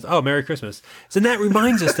 Michael says, "Oh, Merry Christmas." And that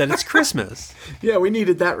reminds us that it's Christmas. Yeah, we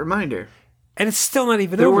needed that reminder. And it's still not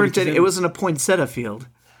even over. It wasn't a poinsettia field.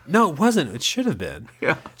 No, it wasn't. It should have been.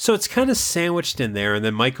 Yeah. So it's kind of sandwiched in there, and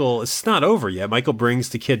then it's not over yet. Michael brings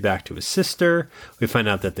the kid back to his sister. We find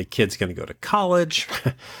out that the kid's going to go to college,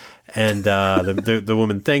 and the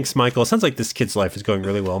woman thanks Michael. It sounds like this kid's life is going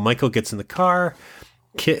really well. Michael gets in the car.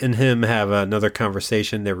 Kit and him have another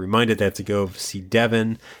conversation. They're reminded they have to go see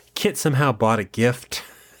Devin. Kit somehow bought a gift.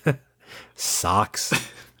 Socks.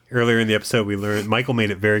 Earlier in the episode, we learned Michael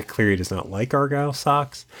made it very clear he does not like Argyle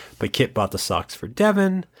socks, but Kit bought the socks for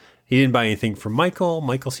Devin. He didn't buy anything for Michael.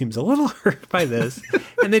 Michael seems a little hurt by this,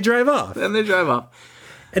 and they drive off.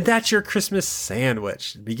 And that's your Christmas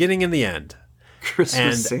sandwich, beginning and the end.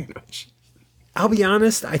 Christmas sandwich. I'll be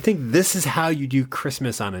honest, I think this is how you do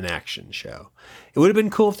Christmas on an action show. It would have been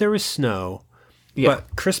cool if there was snow,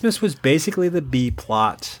 but Christmas was basically the B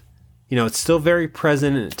plot. You know, it's still very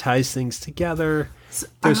present, and it ties things together.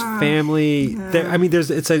 There's family. I mean,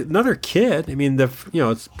 it's another kid. I mean,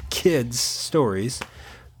 it's kids' stories.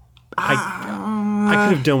 I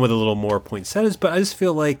could have done with a little more poinsettias, but I just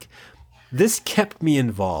feel like this kept me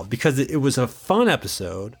involved because it was a fun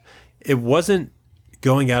episode. It wasn't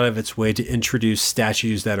going out of its way to introduce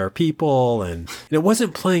statues that are people, and it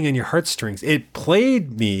wasn't playing on your heartstrings. It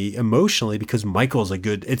played me emotionally because Michael's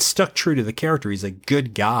it stuck true to the character. He's a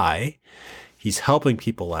good guy. He's helping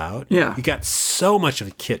people out. Yeah. You got so much of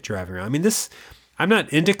a Kit driving around. I mean, I'm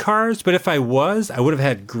not into cars, but if I was, I would have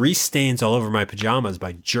had grease stains all over my pajamas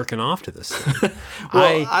by jerking off to this thing.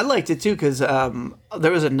 Well, I liked it too because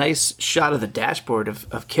there was a nice shot of the dashboard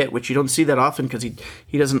of Kit, which you don't see that often because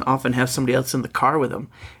he doesn't often have somebody else in the car with him.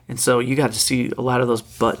 And so you got to see a lot of those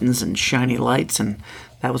buttons and shiny lights, and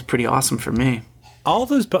that was pretty awesome for me. All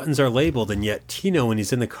those buttons are labeled, and yet Tino, when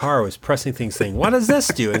he's in the car, was pressing things saying, "What does this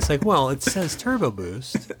do?" And it's like, well, it says Turbo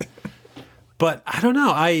Boost. But I don't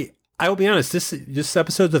know. I will be honest, this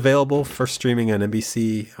episode's available for streaming on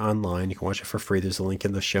NBC Online. You can watch it for free. There's a link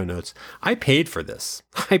in the show notes. I paid for this.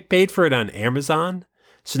 I paid for it on Amazon,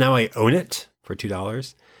 so now I own it for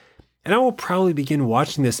 $2. And I will probably begin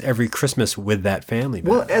watching this every Christmas with that family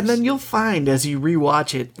member. Well, and then you'll find as you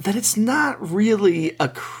rewatch it that it's not really a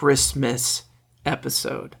Christmas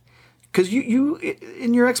episode, because you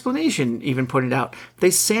in your explanation even pointed out they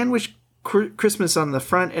sandwich Christmas on the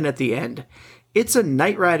front and at the end, It's a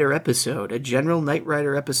Knight Rider episode, a general Knight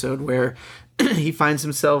Rider episode where he finds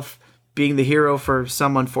himself being the hero for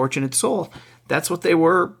some unfortunate soul. That's what they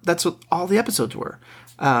were. That's what all the episodes were.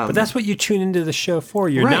 But that's what you tune into the show for.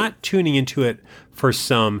 You're Right. not tuning into it for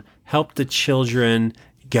some help the children,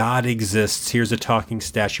 God exists, here's a talking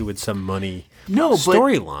statue with some money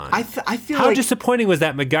storyline. I feel How like disappointing was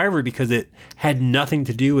that MacGyver, because it had nothing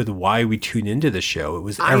to do with why we tune into the show. It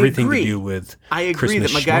was I everything agree. to do with I agree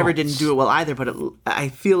Christmas that MacGyver schmaltz. didn't do it well either, but I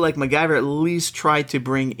feel like MacGyver at least tried to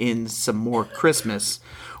bring in some more Christmas,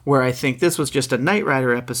 where I think this was just a Knight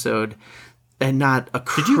Rider episode and not a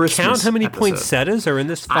Christmas Did you count how many episode. poinsettias are in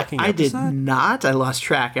this fucking I did episode? not. I lost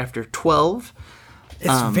track after 12.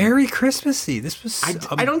 It's very Christmassy. This was.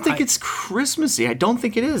 I don't think it's Christmassy. I don't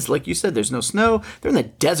think it is. Like you said, there's no snow. They're in the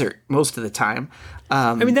desert most of the time.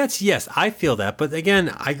 I mean, yes, I feel that. But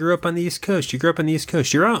again, I grew up on the East Coast. You grew up on the East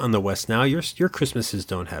Coast. You're out on the West now. Your Christmases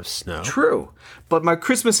don't have snow. True, but my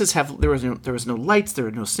Christmases there was no lights. There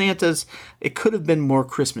were no Santas. It could have been more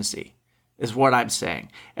Christmassy, is what I'm saying.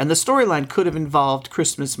 And the storyline could have involved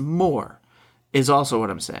Christmas more, is also what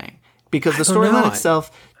I'm saying. Because the don't know. storyline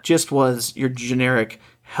itself just was your generic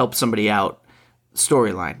help somebody out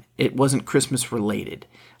storyline. It wasn't Christmas related.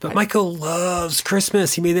 But Michael loves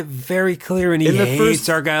Christmas. He made it very clear, and he In the hates first-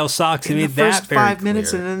 Argyle socks. He In the made that first very 5 minutes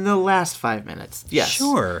clear. and in the last 5 minutes. Yes.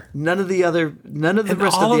 Sure. None of the And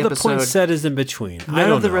rest all of the the episode. poinsettias in between. I None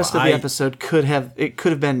don't of the know. rest of the episode could have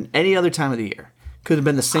been any other time of the year. Could have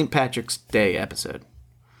been the St. Patrick's Day episode.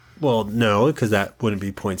 Well, no, because that wouldn't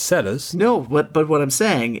be poinsettias. No, but what I'm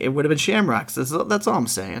saying, it would have been Shamrocks. That's all I'm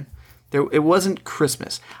saying. It wasn't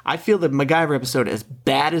Christmas. I feel the MacGyver episode, as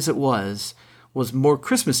bad as it was more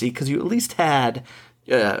Christmassy because you at least had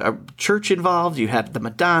a church involved. You had the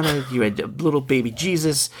Madonna. You had a little baby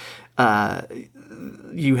Jesus.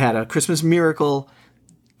 You had a Christmas miracle.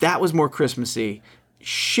 That was more Christmassy.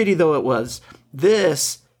 Shitty though it was,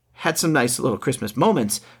 this had some nice little Christmas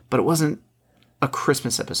moments, but it wasn't a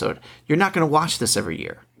Christmas episode. You're not going to watch this every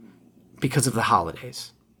year because of the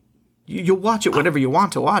holidays. You'll watch it whenever you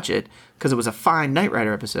want to watch it because it was a fine Knight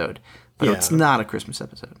Rider episode, but Yeah. it's not a Christmas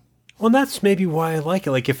episode. Well, that's maybe why I like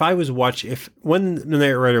it. Like if I was when the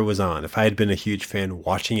Knight Rider was on, if I had been a huge fan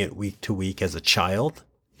watching it week to week as a child,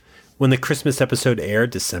 when the Christmas episode aired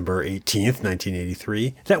December 18th,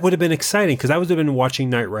 1983, that would have been exciting because I would have been watching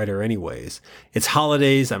Knight Rider anyways. It's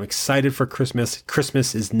holidays. I'm excited for Christmas.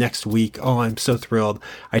 Christmas is next week. Oh, I'm so thrilled.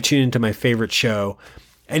 I tune into my favorite show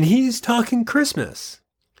and he's talking Christmas.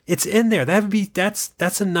 It's in there. That's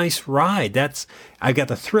a nice ride. I got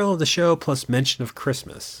the thrill of the show plus mention of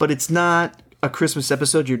Christmas. But it's not a Christmas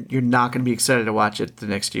episode. You're not going to be excited to watch it the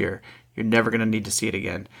next year. You're never going to need to see it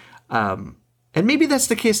again. And maybe that's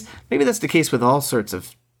the case. Maybe that's the case with all sorts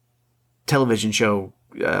of television show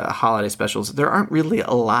holiday specials. There aren't really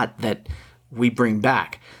a lot that we bring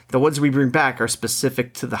back. The ones we bring back are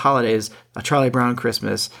specific to the holidays. A Charlie Brown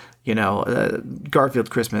Christmas, Garfield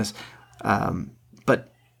Christmas. But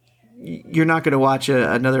you're not going to watch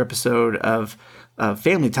another episode of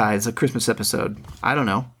Family Ties, a Christmas episode. I don't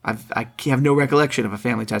know. I have no recollection of a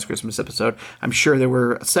Family Ties Christmas episode. I'm sure there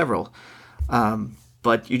were several.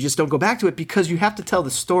 But you just don't go back to it because you have to tell the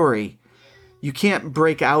story. You can't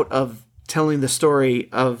break out of telling the story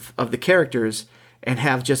of the characters and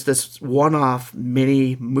have just this one-off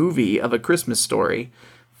mini movie of a Christmas story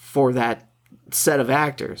for that set of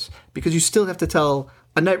actors because you still have to tell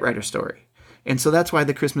a Knight Rider story. And so that's why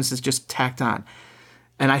the Christmas is just tacked on.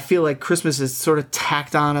 And I feel like Christmas is sort of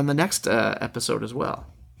tacked on the next episode as well.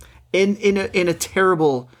 In a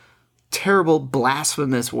terrible, terrible,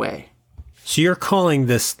 blasphemous way. So you're calling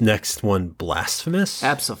this next one blasphemous?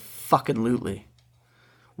 Abso-fucking-lutely.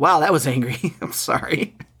 Wow, that was angry. I'm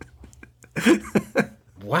sorry.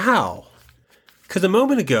 Wow. Because a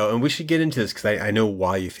moment ago, and we should get into this because I know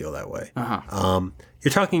why you feel that way.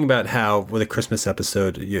 You're talking about how with a Christmas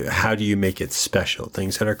episode, how do you make it special?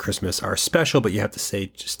 Things that are Christmas are special, but you have to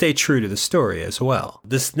stay true to the story as well.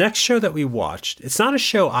 This next show that we watched, it's not a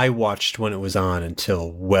show I watched when it was on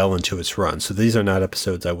until well into its run. So these are not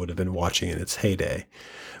episodes I would have been watching in its heyday.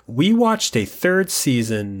 We watched a third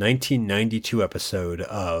season, 1992 episode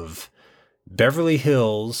of Beverly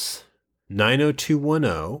Hills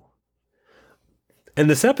 90210. And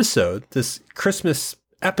this Christmas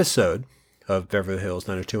episode of Beverly Hills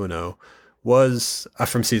 90210 was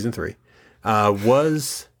from season 3,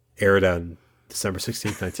 was aired on December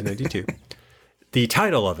 16th, 1992. The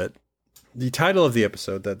title of the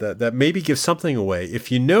episode that maybe gives something away.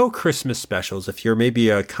 If you know Christmas specials, if you're maybe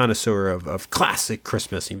a connoisseur of classic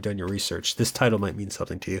Christmas, you've done your research, this title might mean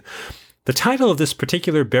something to you. The title of this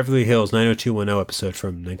particular Beverly Hills 90210 episode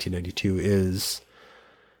from 1992 is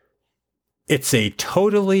It's a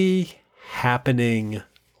Totally Happening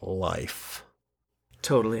Life.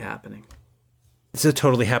 Totally happening. It's a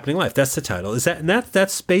Totally Happening Life. That's the title. Is that, and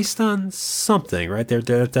that's based on something, right?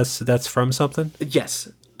 That's from something? Yes.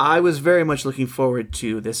 I was very much looking forward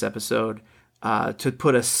to this episode to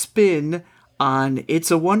put a spin on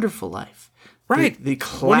It's a Wonderful Life. Right. The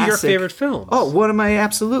classic. One of your favorite films. Oh, one of my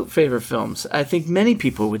absolute favorite films. I think many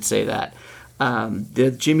people would say that.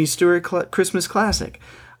 The Jimmy Stewart Christmas classic,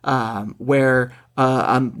 where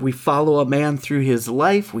we follow a man through his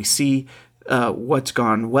life. We see what's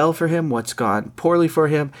gone well for him, what's gone poorly for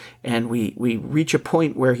him, and we reach a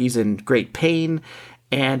point where he's in great pain,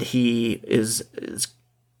 and he is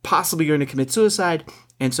possibly going to commit suicide.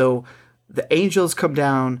 And so the angels come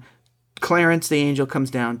down. Clarence, the angel, comes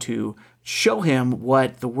down to show him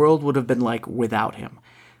what the world would have been like without him.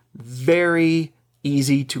 Very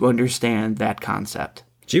easy to understand that concept.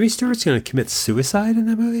 Jimmy Stewart's going to commit suicide in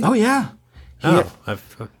that movie? Oh, yeah.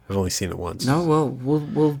 I've only seen it once. No, well,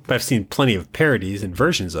 we'll But I've seen plenty of parodies and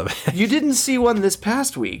versions of it. You didn't see one this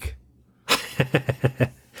past week.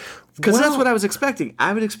 Because that's what I was expecting.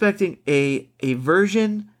 I was expecting a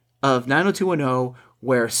version of 90210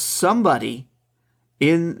 where somebody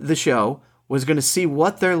in the show was going to see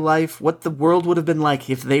what their life, what the world would have been like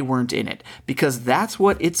if they weren't in it. Because that's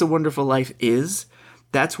what It's a Wonderful Life is.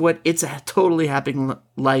 That's what It's a Totally Happening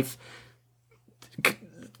Life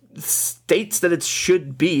states that it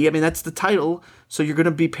should be. I mean, that's the title. So you're going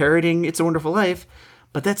to be parodying It's a Wonderful Life.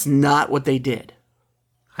 But that's not what they did.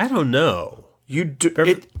 I don't know. You do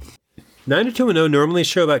it. 90210 normally a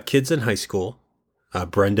show about kids in high school.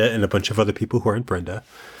 Brenda and a bunch of other people who aren't Brenda.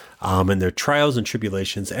 And their trials and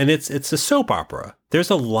tribulations. And it's a soap opera.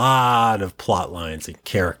 There's a lot of plot lines and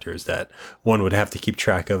characters that one would have to keep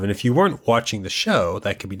track of. And if you weren't watching the show,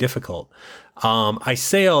 that could be difficult. I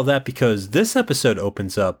say all that because this episode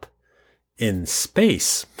opens up in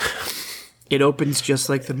space. It opens just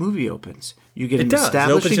like the movie opens. You get It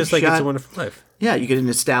opens just like It's a Wonderful Life. Yeah, you get an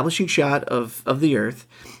establishing shot of the Earth.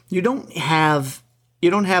 You don't have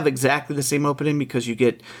exactly the same opening because you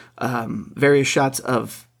get various shots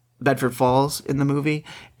of Bedford Falls in the movie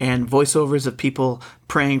and voiceovers of people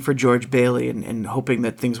praying for George Bailey and hoping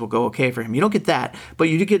that things will go okay for him. You don't get that, but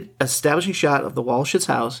you do get an establishing shot of the Walsh's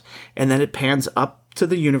house, and then it pans up to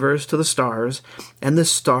the universe, to the stars, and the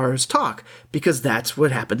stars talk because that's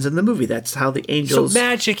what happens in the movie. That's how the angels... So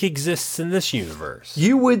magic exists in this universe.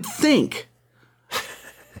 You would think.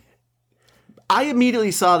 I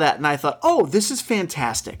immediately saw that and I thought, oh, this is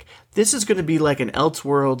fantastic. This is going to be like an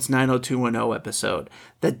Elseworlds 90210 episode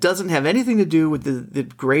that doesn't have anything to do with the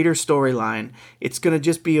greater storyline. It's going to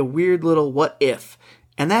just be a weird little what if.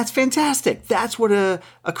 And that's fantastic. That's what a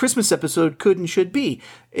Christmas episode could and should be.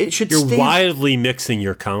 It should. You're wildly mixing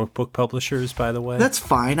your comic book publishers, by the way. That's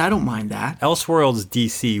fine. I don't mind that. Elseworlds,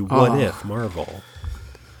 DC, What If, Marvel.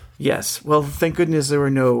 Yes. Well, thank goodness there were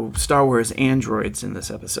no Star Wars androids in this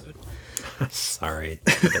episode. Sorry,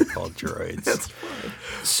 they're called droids. That's fine.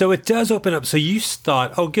 So it does open up. So you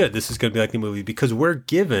thought, oh, good, this is going to be like the movie because we're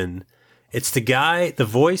given. It's the guy, the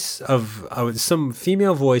voice of some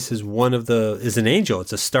female voice is is an angel.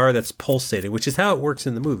 It's a star that's pulsating, which is how it works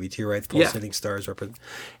in the movie. To your right, the pulsating stars represent.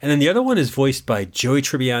 And then the other one is voiced by Joey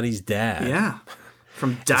Tribbiani's dad. Yeah,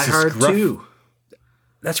 from Die Hard 2.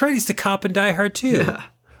 That's right. He's the cop in Die Hard 2. Yeah.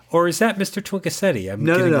 Or is that Mr. Twinkasetti?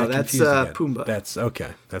 No, that's Pumbaa.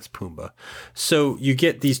 That's Pumbaa. So you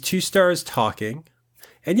get these two stars talking,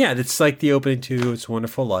 and yeah, it's like the opening to It's a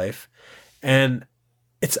Wonderful Life, and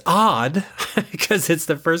it's odd because it's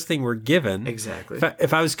the first thing we're given. Exactly.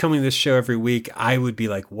 If I was coming to this show every week, I would be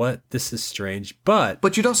like, "What? This is strange."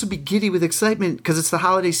 But you'd also be giddy with excitement because it's the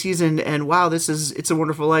holiday season, and wow, It's a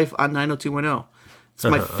Wonderful Life on 90210. It's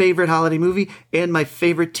my favorite holiday movie and my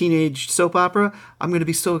favorite teenage soap opera. I'm going to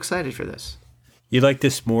be so excited for this. You like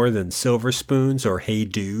this more than Silver Spoons or Hey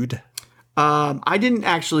Dude? I didn't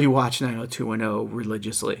actually watch 90210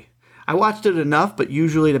 religiously. I watched it enough, but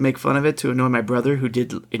usually to make fun of it to annoy my brother who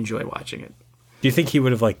did enjoy watching it. Do you think he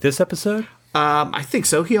would have liked this episode? I think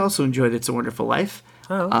so. He also enjoyed It's a Wonderful Life.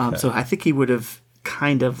 Oh, okay. So I think he would have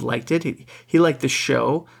kind of liked it. He liked the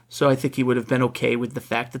show, so I think he would have been okay with the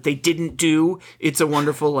fact that they didn't do It's a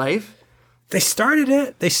Wonderful Life. They started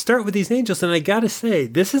it. They start with these angels, and I gotta say,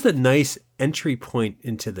 this is a nice entry point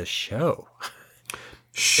into the show.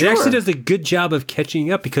 Sure. It actually does a good job of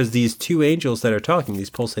catching up because these two angels that are talking,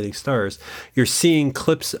 these pulsating stars, you're seeing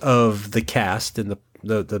clips of the cast and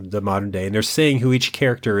the modern day, and they're saying who each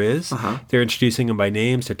character is. They're introducing them by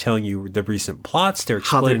names. They're telling you the recent plots. They're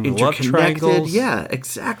How they're explaining the love triangles. Yeah,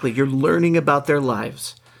 exactly. You're learning about their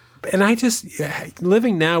lives. And I just,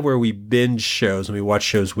 living now where we binge shows and we watch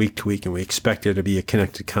shows week to week and we expect there to be a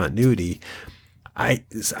connected continuity, I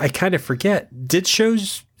kind of forget.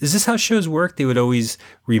 Is this how shows work? They would always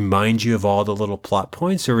remind you of all the little plot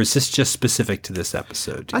points, or is this just specific to this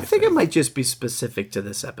episode? I think it might just be specific to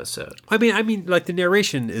this episode. I mean, like the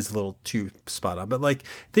narration is a little too spot on, but like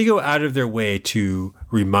they go out of their way to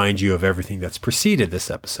remind you of everything that's preceded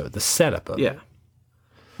this episode, the setup of it.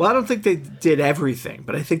 Well, I don't think they did everything,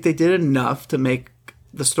 but I think they did enough to make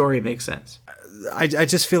the story make sense. I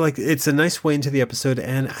just feel like it's a nice way into the episode,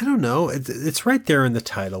 and I don't know, it's right there in the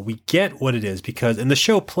title. We get what it is because, and the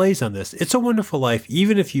show plays on this. It's a Wonderful Life,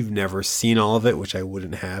 even if you've never seen all of it, which I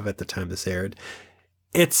wouldn't have at the time this aired.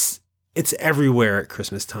 It's everywhere at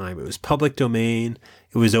Christmas time. It was public domain.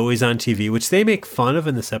 It was always on TV, which they make fun of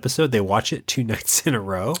in this episode. They watch it 2 nights in a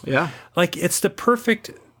row. Yeah. Like, it's the perfect...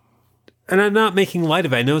 And I'm not making light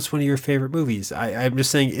of it. I know it's one of your favorite movies. I'm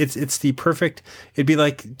just saying it's the perfect... It'd be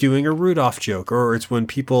like doing a Rudolph joke, or it's when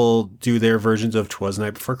people do their versions of 'Twas the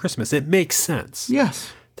Night Before Christmas. It makes sense.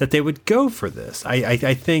 Yes. That they would go for this.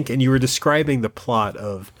 I think, and you were describing the plot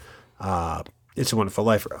of It's a Wonderful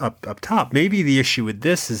Life up top. Maybe the issue with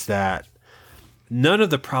this is that none of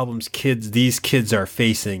the problems these kids are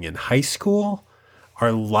facing in high school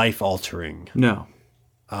are life-altering. No.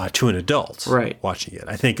 To an adult watching it.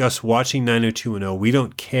 I think us watching 90210, we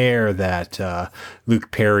don't care that Luke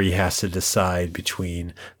Perry has to decide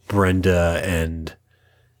between Brenda and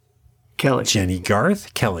Kelly. Jenny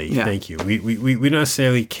Garth? Kelly, thank you. We don't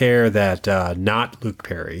necessarily care that not Luke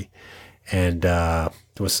Perry and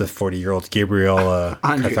what's the 40-year-old Gabriella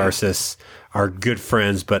Catharsis are good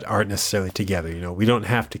friends but aren't necessarily together. You know, we don't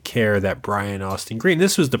have to care that Brian Austin Green.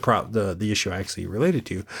 This was the issue I actually related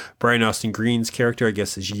to. Brian Austin Green's character, I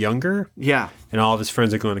guess, is younger. Yeah. And all of his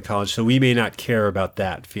friends are going to college, so we may not care about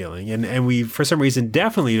that feeling. And we, for some reason,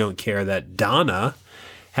 definitely don't care that Donna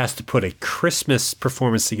has to put a Christmas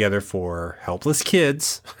performance together for helpless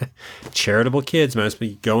kids, charitable kids, must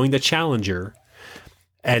be going to Challenger,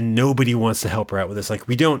 and nobody wants to help her out with this. Like,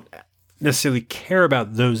 we don't necessarily care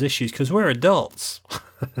about those issues because we're adults.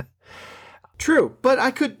 True, but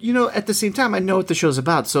I could, at the same time, I know what the show's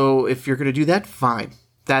about. So if you're going to do that, fine.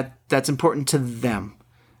 That's important to them.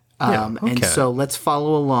 And so let's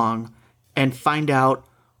follow along and find out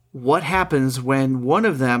what happens when one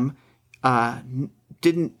of them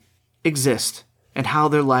didn't exist and how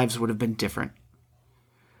their lives would have been different.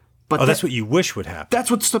 But that's what you wish would happen.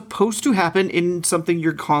 That's what's supposed to happen in something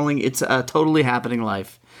you're calling It's a Totally Happening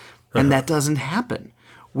Life. And that doesn't happen.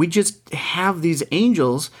 We just have these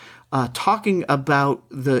angels talking about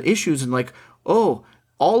the issues and like, oh,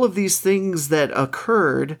 all of these things that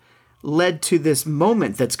occurred led to this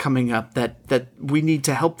moment that's coming up that we need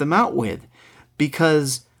to help them out with.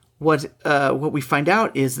 Because what we find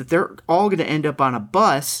out is that they're all going to end up on a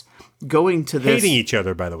bus going to this... Hating each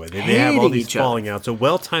other, by the way. They have all these falling outs, a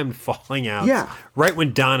well-timed falling outs, right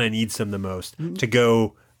when Donna needs them the most, to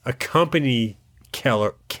go accompany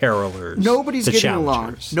carolers. Nobody's getting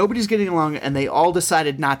along. Nobody's getting along, and they all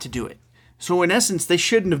decided not to do it. So in essence, they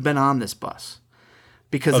shouldn't have been on this bus.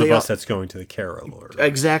 Because the bus that's going to the carolers.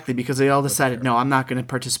 Exactly, because they all decided, no, I'm not going to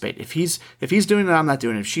participate. If he's doing it, I'm not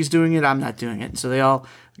doing it. If she's doing it, I'm not doing it. So they all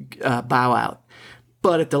bow out.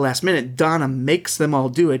 But at the last minute, Donna makes them all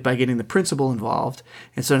do it by getting the principal involved.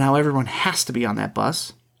 And so now everyone has to be on that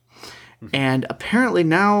bus. And apparently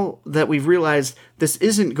now that we've realized this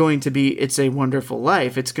isn't going to be It's a Wonderful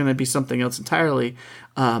Life, it's going to be something else entirely.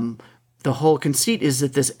 The whole conceit is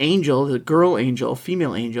that this angel, the girl angel,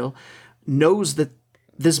 female angel, knows that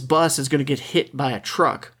this bus is going to get hit by a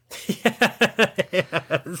truck.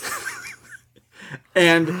 Yes.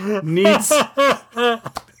 And needs...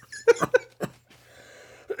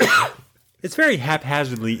 It's very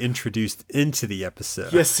haphazardly introduced into the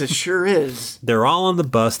episode. Yes, it sure is. They're all on the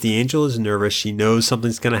bus. The angel is nervous. She knows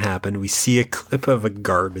something's going to happen. We see a clip of a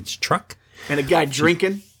garbage truck. And a guy driving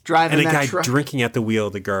that truck. And a guy drinking at the wheel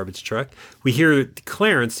of the garbage truck. We hear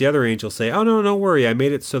Clarence, the other angel, say, oh, no, don't worry. I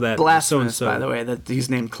made it so that... Blasphemous, by the way, that he's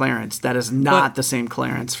named Clarence. That is not the same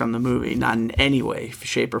Clarence from the movie. Not in any way,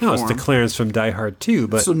 shape, or form. No, it's the Clarence from Die Hard 2.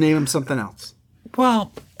 But so name him something else.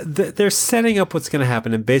 Well, they're setting up what's going to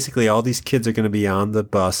happen, and basically all these kids are going to be on the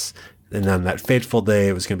bus, and on that fateful day,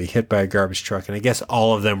 it was going to be hit by a garbage truck, and I guess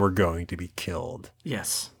all of them were going to be killed.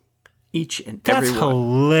 Yes. Each and every one. That's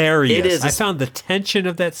hilarious. It is. I found the tension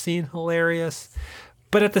of that scene hilarious,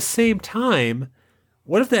 but at the same time,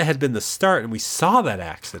 what if that had been the start and we saw that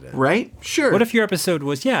accident? Right? Sure. What if your episode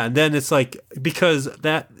was, and then it's like, because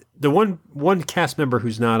the one cast member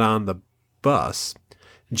who's not on the bus,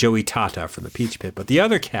 Joey Tata from the Peach Pit, but the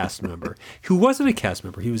other cast member, who wasn't a cast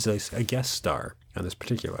member, he was a guest star on this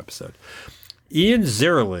particular episode. Ian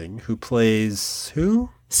Zierling, who plays who?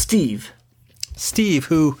 Steve,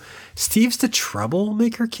 Steve's the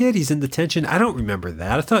troublemaker kid. He's in detention. I don't remember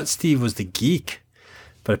that. I thought Steve was the geek,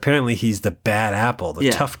 but apparently he's the bad apple,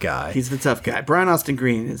 the tough guy. He's the tough guy. Brian Austin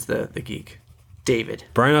Green is the geek. David.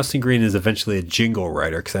 Brian Austin Green is eventually a jingle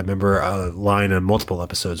writer, because I remember a line on multiple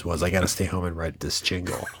episodes was, I got to stay home and write this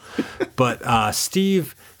jingle. But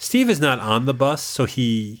Steve is not on the bus, so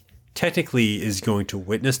he technically is going to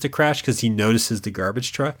witness the crash because he notices the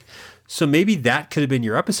garbage truck. So maybe that could have been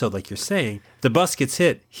your episode, like you're saying. The bus gets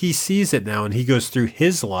hit. He sees it now, and he goes through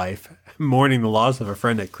his life mourning the loss of a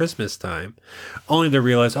friend at Christmas time, only to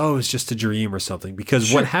realize, oh, it was just a dream or something.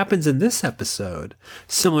 Because what happens in this episode,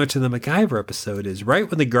 similar to the MacGyver episode, is right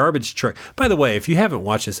when the garbage truck... By the way, if you haven't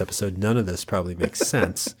watched this episode, none of this probably makes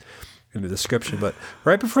sense in the description. But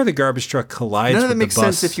right before the garbage truck collides with the bus... None of it makes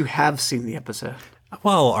sense if you have seen the episode.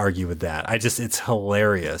 Well, I'll argue with that. It's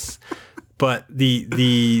hilarious. But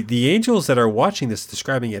the angels that are watching this,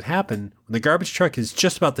 describing it happen, when the garbage truck is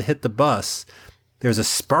just about to hit the bus, there's a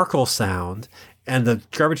sparkle sound, and the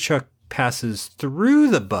garbage truck passes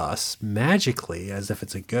through the bus magically, as if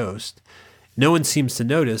it's a ghost. No one seems to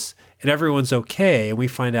notice, and everyone's okay. And we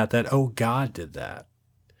find out that, oh, God did that.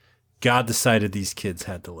 God decided these kids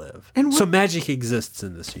had to live. And so magic exists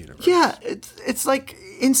in this universe. Yeah, it's like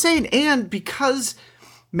insane. And because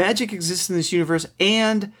magic exists in this universe,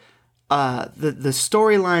 and the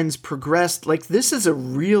storylines progressed, like this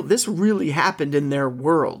really happened in their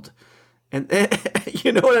world. And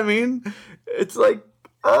you know what I mean? It's like,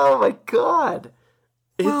 oh my God.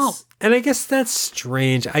 And I guess that's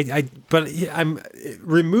strange. But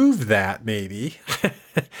remove that maybe.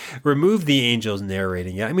 Remove the angels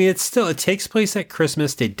narrating it. I mean, it takes place at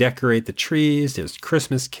Christmas. They decorate the trees. There's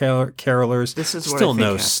Christmas carolers. This is what still I think no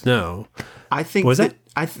happened. Snow. I think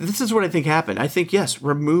this is what I think happened. I think, yes,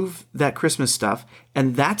 remove that Christmas stuff,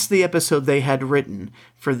 and that's the episode they had written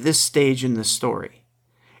for this stage in the story.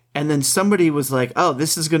 And then somebody was like, oh,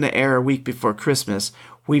 this is going to air a week before Christmas.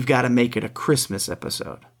 We've got to make it a Christmas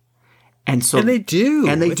episode. And they do.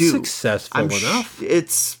 It's successful enough.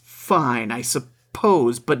 It's fine, I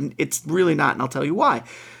suppose, but it's really not, and I'll tell you why.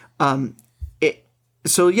 They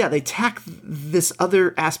tack this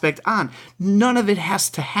other aspect on. None of it has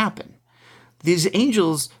to happen. These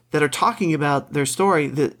angels that are talking about their story,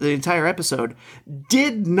 the entire episode,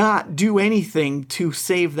 did not do anything to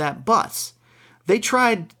save that bus. They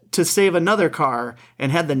tried to save another car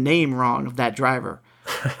and had the name wrong of that driver.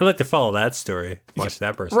 I'd like to follow that story. Watch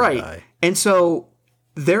that person die. And so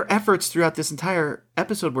their efforts throughout this entire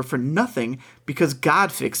episode were for nothing because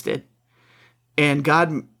God fixed it. And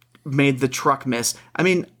God made the truck miss. I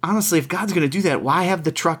mean, honestly, if God's going to do that, why have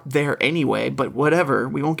the truck there anyway? But whatever.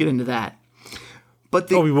 We won't get into that. But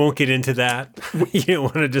we won't get into that. You don't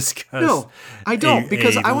want to discuss. No, I don't,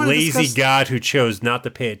 because I want to discuss lazy God who chose not to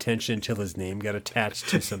pay attention until his name got attached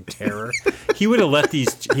to some terror. He would have let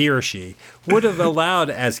he or she would have allowed,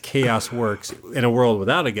 as chaos works in a world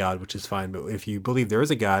without a God, which is fine. But if you believe there is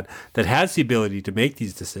a God that has the ability to make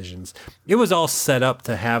these decisions, it was all set up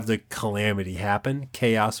to have the calamity happen,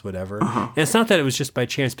 chaos, whatever. Uh-huh. And it's not that it was just by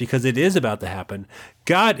chance, because it is about to happen.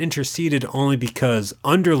 God interceded only because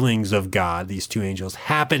underlings of God, these two angels,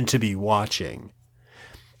 happened to be watching.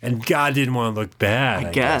 And God didn't want to look bad,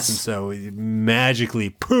 I guess. And so magically,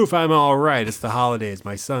 poof, I'm all right. It's the holidays.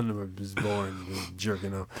 My son was born.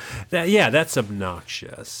 Jerking off. That's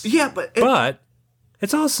obnoxious. Yeah, but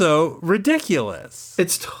it's also ridiculous.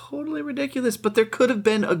 It's totally ridiculous, but there could have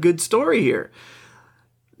been a good story here.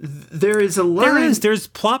 There is a line. There's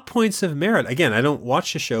plot points of merit. Again, I don't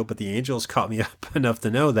watch the show, but the angels caught me up enough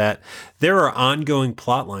to know that there are ongoing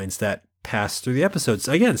plot lines that pass through the episodes.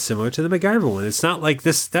 Again, similar to the MacGyver one. It's not like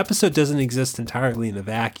this episode doesn't exist entirely in a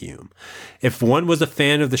vacuum. If one was a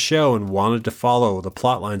fan of the show and wanted to follow the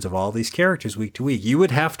plot lines of all these characters week to week, you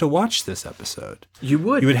would have to watch this episode. You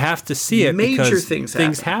would. You would have to see it because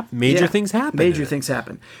things happen. Major things happen. Major things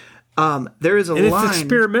happen. There is a line. It's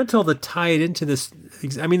experimental to tie it into this.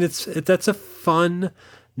 I mean, that's a fun,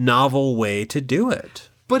 novel way to do it.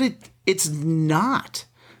 But it's not,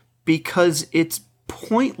 because it's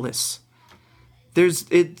pointless.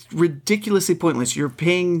 It's ridiculously pointless. You're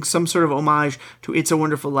paying some sort of homage to It's a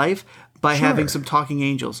Wonderful Life, by having some talking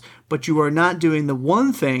angels, but you are not doing the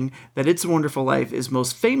one thing that It's a Wonderful Life is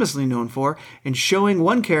most famously known for, and showing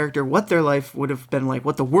one character what their life would have been like,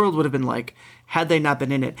 what the world would have been like had they not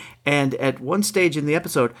been in it. And at one stage in the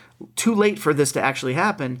episode, too late for this to actually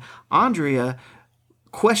happen, Andrea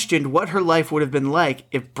questioned what her life would have been like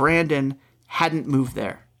if Brandon hadn't moved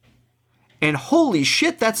there. And holy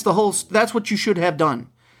shit, that's what you should have done.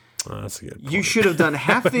 Oh, that's a good point. You should have done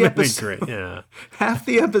half the episode. Great, yeah. Half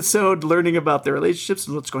the episode learning about their relationships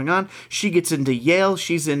and what's going on. She gets into Yale.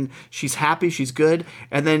 She's happy. She's good.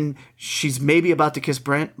 And then she's maybe about to kiss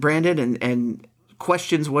Brandon and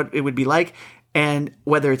questions what it would be like. And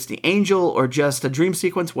whether it's the angel or just a dream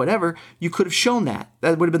sequence, whatever, you could have shown that.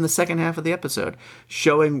 That would have been the second half of the episode,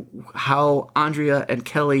 showing how Andrea and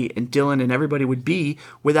Kelly and Dylan and everybody would be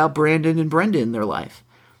without Brandon and Brenda in their life.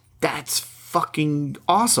 That's fucking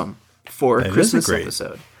awesome for a Christmas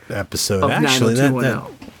episode. Actually,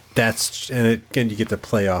 that's and again, you get to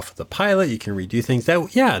play off of the pilot. You can redo things.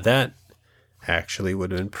 That actually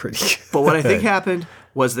would have been pretty good. But what I think happened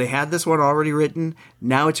was they had this one already written.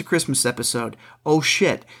 Now it's a Christmas episode. Oh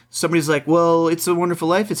shit! Somebody's like, "Well, It's a Wonderful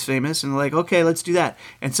Life. It's famous," and they're like, "Okay, let's do that."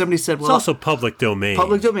 And somebody said, "Well, it's also public domain."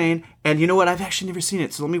 Public domain. And you know what? I've actually never seen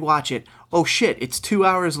it, so let me watch it. Oh shit! It's 2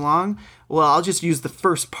 hours long. Well, I'll just use the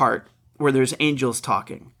first part where there's angels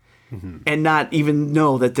talking, and not even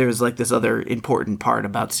know that there's like this other important part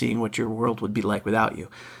about seeing what your world would be like without you.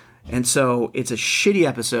 And so it's a shitty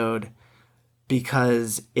episode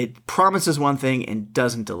because it promises one thing and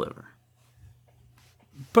doesn't deliver.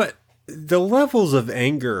 But the levels of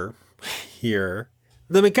anger here,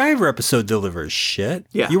 the MacGyver episode delivers shit.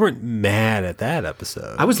 Yeah. You weren't mad at that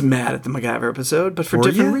episode. I was mad at the MacGyver episode, but for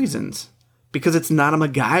different reasons. Because it's not a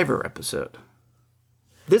MacGyver episode.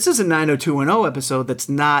 This is a 90210 episode that's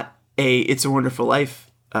not a It's a Wonderful Life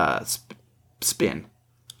spin.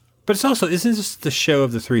 But it's also, isn't this the show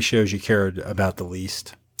of the three shows you cared about the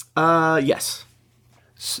least? Yes.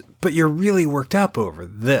 But you're really worked up over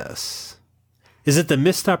this. Is it the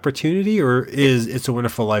missed opportunity, or is It's a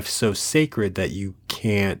Wonderful Life so sacred that you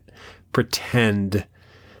can't pretend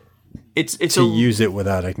to use it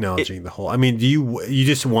without acknowledging the whole? I mean, do you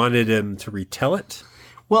just wanted him to retell it?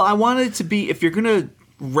 Well, I wanted it to be, if you're going to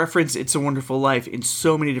reference It's a Wonderful Life in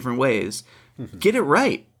so many different ways, get it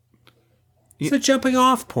right. It's a jumping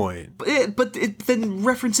off point. But then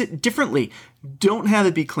reference it differently. Don't have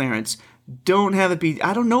it be Clarence. Don't have it be,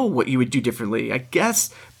 I don't know what you would do differently, I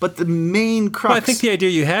guess, but the main crux. Well, I think the idea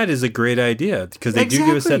you had is a great idea, because they do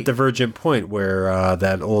give us that divergent point where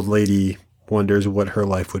that old lady wonders what her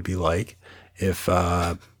life would be like if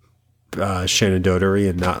Shannon Doherty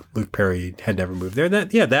and not Luke Perry had never moved there.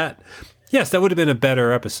 Yes, that would have been a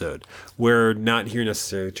better episode. We're not here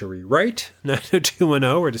necessarily to rewrite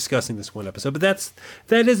 90210. We're discussing this one episode, but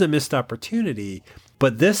that is a missed opportunity.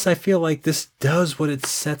 But this, I feel like this does what it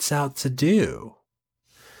sets out to do.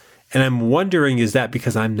 And I'm wondering, is that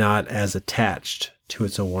because I'm not as attached to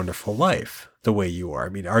It's a Wonderful Life the way you are? I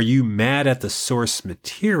mean, are you mad at the source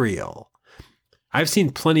material? I've seen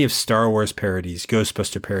plenty of Star Wars parodies,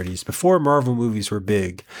 Ghostbuster parodies. Before Marvel movies were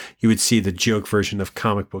big, you would see the joke version of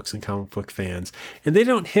comic books and comic book fans, and they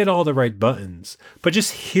don't hit all the right buttons. But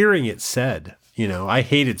just hearing it said, I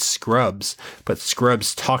hated Scrubs, but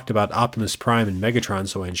Scrubs talked about Optimus Prime and Megatron,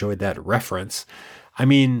 so I enjoyed that reference. I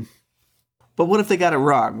mean... But what if they got it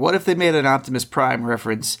wrong? What if they made an Optimus Prime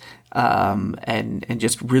reference and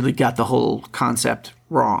just really got the whole concept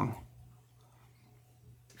wrong?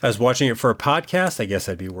 If I was watching it for a podcast, I guess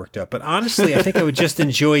I'd be worked up. But honestly, I think I would just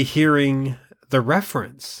enjoy hearing the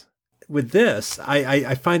reference. With this,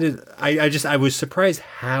 I find it, I was surprised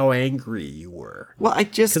how angry you were. Well,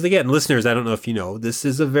 because again, listeners, I don't know if you know, this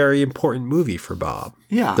is a very important movie for Bob.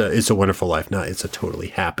 Yeah. It's a Wonderful Life, not It's a Totally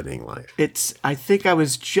Happening Life. I think I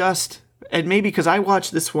was just, and maybe because I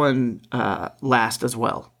watched this one last as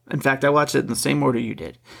well. In fact, I watched it in the same order you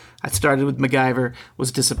did. I started with MacGyver,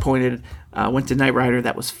 was disappointed, went to Knight Rider,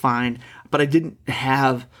 that was fine. But I didn't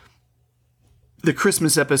have the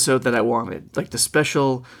Christmas episode that I wanted, like the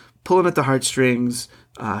special pulling at the heartstrings,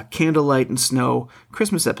 candlelight and snow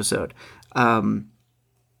Christmas episode. And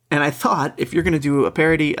I thought, if you're going to do a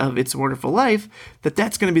parody of It's a Wonderful Life,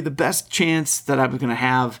 that's going to be the best chance that I'm going to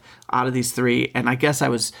have out of these three. And I guess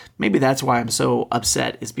maybe that's why I'm so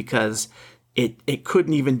upset, is because it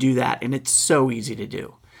couldn't even do that. And it's so easy to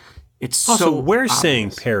do. It's also, so we're obvious.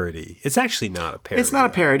 Saying parody. It's actually not a parody. It's not a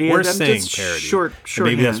parody. We're saying parody. Short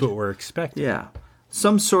maybe that's what we're expecting. Yeah.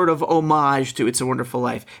 Some sort of homage to It's a Wonderful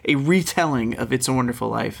Life, a retelling of It's a Wonderful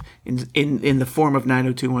Life in the form of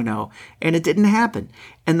 90210, and it didn't happen.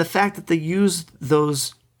 And the fact that they used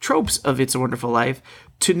those tropes of It's a Wonderful Life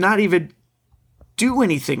to not even do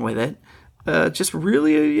anything with it, just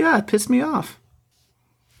really, it pissed me off.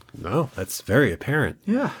 No, that's very apparent.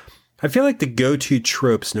 Yeah. I feel like the go-to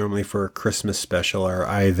tropes normally for a Christmas special are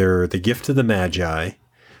either the gift of the Magi,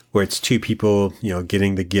 where it's two people,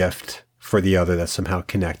 getting the gift for the other that's somehow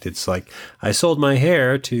connected. It's like, I sold my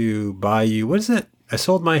hair to buy you, what is it? I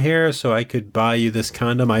sold my hair so I could buy you this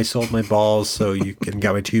condom. I sold my balls so you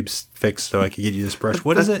got my tubes fixed so I could get you this brush.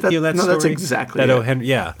 What is it? That no, story? That's exactly that. It. O. Henry,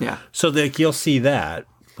 yeah. Yeah. So you'll see that.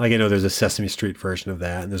 Like I know there's a Sesame Street version of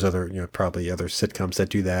that, and there's other, probably other sitcoms that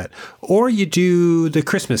do that. Or you do the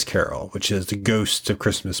Christmas Carol, which is the ghosts of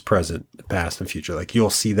Christmas present, past, and future. Like you'll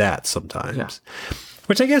see that sometimes. Yeah.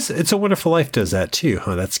 Which I guess It's a Wonderful Life does that too,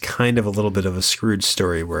 huh? That's kind of a little bit of a Scrooge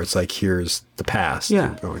story where it's like, here's the past.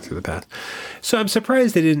 Yeah. Going through the past. So I'm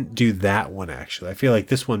surprised they didn't do that one, actually. I feel like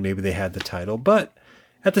this one, maybe they had the title. But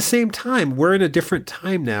at the same time, we're in a different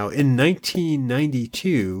time now. In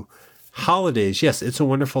 1992, holidays, yes, It's a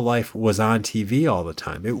Wonderful Life was on TV all the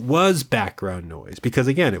time. It was background noise because,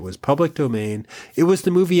 again, it was public domain. It was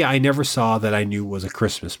the movie I never saw that I knew was a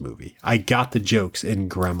Christmas movie. I got the jokes in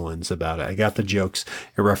Gremlins about it. I got the jokes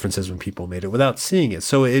and references when people made it without seeing it.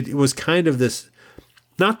 So it was kind of this,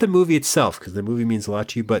 not the movie itself, because the movie means a lot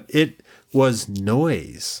to you, but it was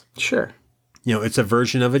noise. Sure. It's a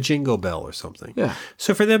version of a Jingle Bell or something. Yeah.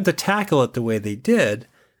 So for them to tackle it the way they did,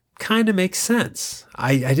 kind of makes sense.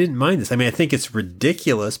 I didn't mind this. I mean, I think it's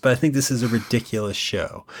ridiculous, but I think this is a ridiculous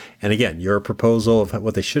show. And again, your proposal of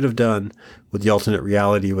what they should have done with the alternate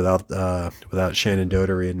reality without Shannon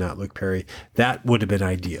Doherty and not Luke Perry, that would have been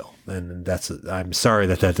ideal. And I'm sorry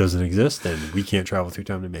that doesn't exist and we can't travel through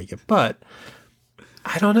time to make it. But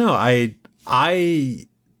I don't know. I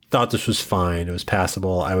thought this was fine. It was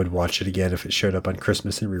passable. I would watch it again if it showed up on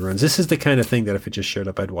Christmas and reruns. This is the kind of thing that if it just showed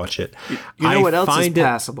up, I'd watch it. You know what else is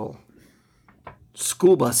passable?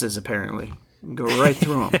 School buses, apparently. You can go right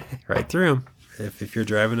through them. Right through them. If you're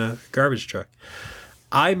driving a garbage truck.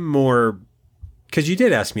 I'm more... Because you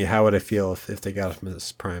did ask me how would I feel if they got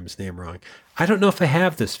Optimus Prime's name wrong. I don't know if I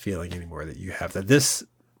have this feeling anymore that you have. That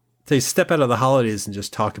they step out of the holidays and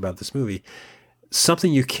just talk about this movie.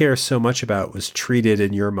 Something you care so much about was treated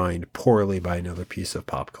in your mind poorly by another piece of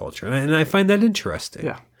pop culture. And I find that interesting.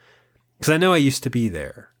 Yeah. Because I know I used to be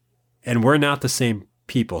there. And we're not the same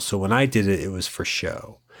people. So when I did it, it was for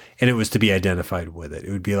show. And it was to be identified with it.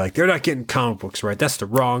 It would be like, they're not getting comic books right. That's the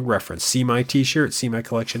wrong reference. See my t-shirt, see my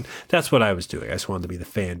collection. That's what I was doing. I just wanted to be the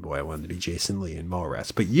fanboy. I wanted to be Jason Lee and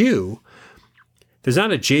Mallrats. But there's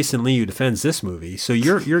not a Jason Lee who defends this movie. So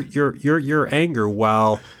your anger,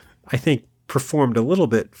 while I think performed a little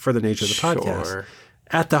bit for the nature of the podcast.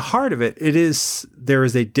 At the heart of it, there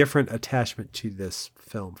is a different attachment to this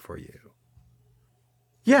film for you.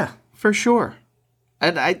 Yeah, for sure.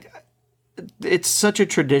 And it's such a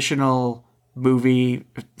traditional movie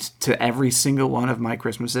to every single one of my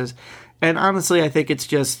Christmases. And honestly, I think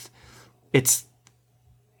it's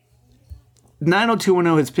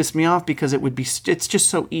 90210 has pissed me off because it's just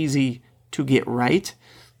so easy to get right.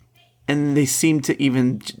 And they seem to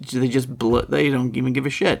they don't even give a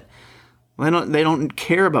shit. They don't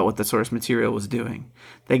care about what the source material was doing.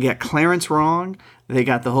 They got Clarence wrong. They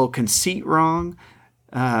got the whole conceit wrong.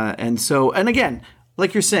 And again,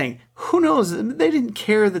 like you're saying, who knows? They didn't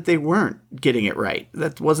care that they weren't getting it right.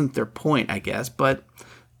 That wasn't their point, I guess. But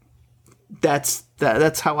that's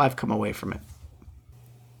how I've come away from it.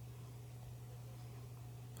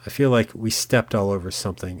 I feel like we stepped all over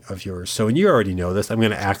something of yours. So, and you already know this. I'm going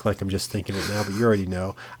to act like I'm just thinking it now, but you already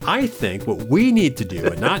know. I think what we need to do,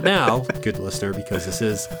 and not now, good listener,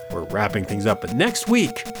 because we're wrapping things up, but next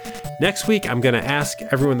week, I'm going to ask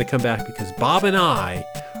everyone to come back because Bob and I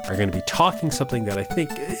are going to be talking something that I think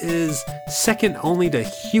is second only to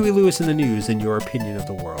Huey Lewis and the News in your opinion of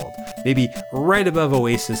the world. Maybe right above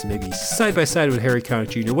Oasis, maybe side by side with Harry Connick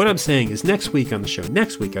Jr. What I'm saying is next week on the show,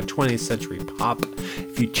 next week on 20th Century Pop,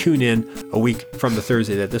 if you tune in a week from the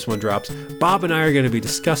Thursday that this one drops, Bob and I are going to be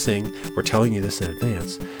discussing, we're telling you this in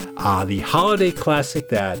advance, the holiday classic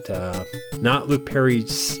that not Luke Perry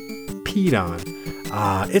peed on,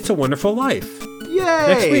 It's a Wonderful Life. Yay!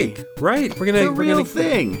 Next week, right? We're gonna real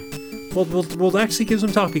thing. We'll actually give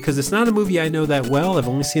some talk because it's not a movie I know that well. I've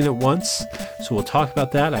only seen it once, so we'll talk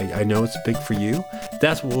about that. I know it's big for you.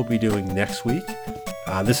 That's what we'll be doing next week.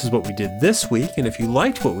 This is what we did this week, and if you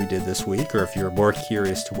liked what we did this week, or if you're more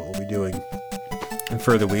curious to what we'll be doing in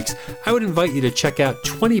further weeks, I would invite you to check out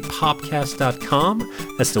 20popcast.com.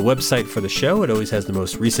 That's the website for the show. It always has the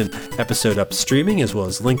most recent episode up streaming, as well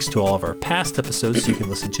as links to all of our past episodes you can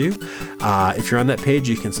listen to. If you're on that page,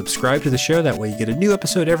 you can subscribe to the show. That way you get a new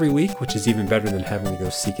episode every week, which is even better than having to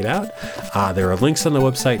go seek it out. There are links on the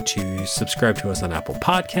website to subscribe to us on Apple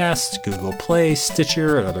Podcasts, Google Play,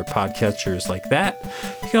 Stitcher, and other podcatchers like that.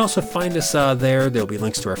 You can also find us there. There'll be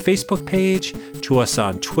links to our Facebook page, to us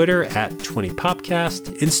on Twitter at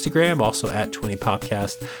 20popcast, Instagram also at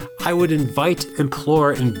 20popcast. I would invite,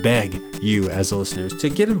 implore, and beg you as the listeners to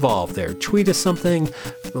get involved there. Tweet us something,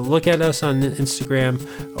 look at us on Instagram,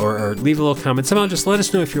 or leave a little comment. Somehow just let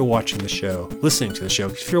us know if you're watching the show, listening to the show.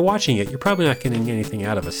 If you're watching it, you're probably not getting anything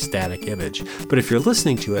out of a static image. But if you're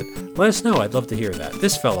listening to it, let us know. I'd love to hear that.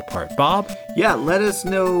 This fell apart. Bob? Yeah, let us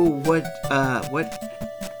know what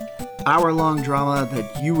hour-long drama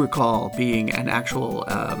that you recall being an actual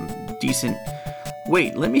decent...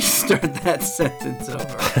 Wait, let me start that sentence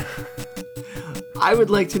over. I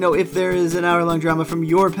would like to know if there is an hour-long drama from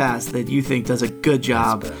your past that you think does a good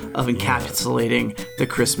job of encapsulating the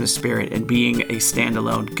Christmas spirit and being a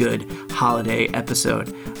standalone good holiday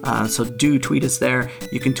episode. So do tweet us there.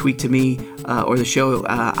 You can tweet to me or the show.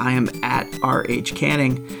 I am at RH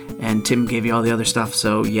Canning, and Tim gave you all the other stuff.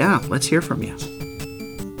 So yeah, let's hear from you.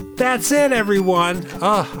 That's it, everyone.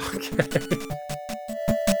 Oh, okay.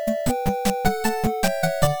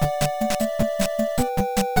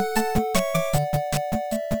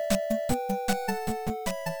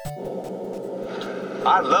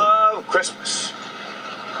 I love Christmas.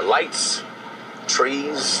 The lights,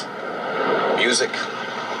 trees, music.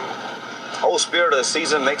 The whole spirit of the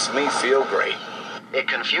season makes me feel great. It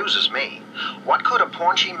confuses me. What could a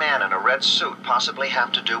paunchy man in a red suit possibly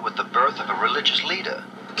have to do with the birth of a religious leader?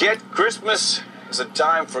 Kid, Christmas is a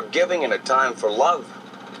time for giving and a time for love.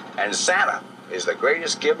 And Santa is the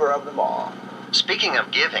greatest giver of them all. Speaking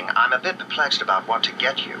of giving, I'm a bit perplexed about what to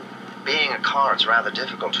get you. Being a car, it's rather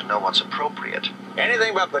difficult to know what's appropriate.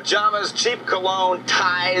 Anything but pajamas, cheap cologne,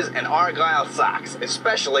 ties, and Argyle socks.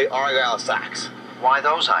 Especially Argyle socks. Why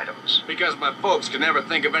those items? Because my folks could never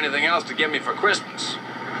think of anything else to give me for Christmas.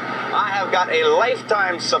 I have got a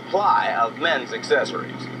lifetime supply of men's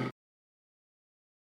accessories.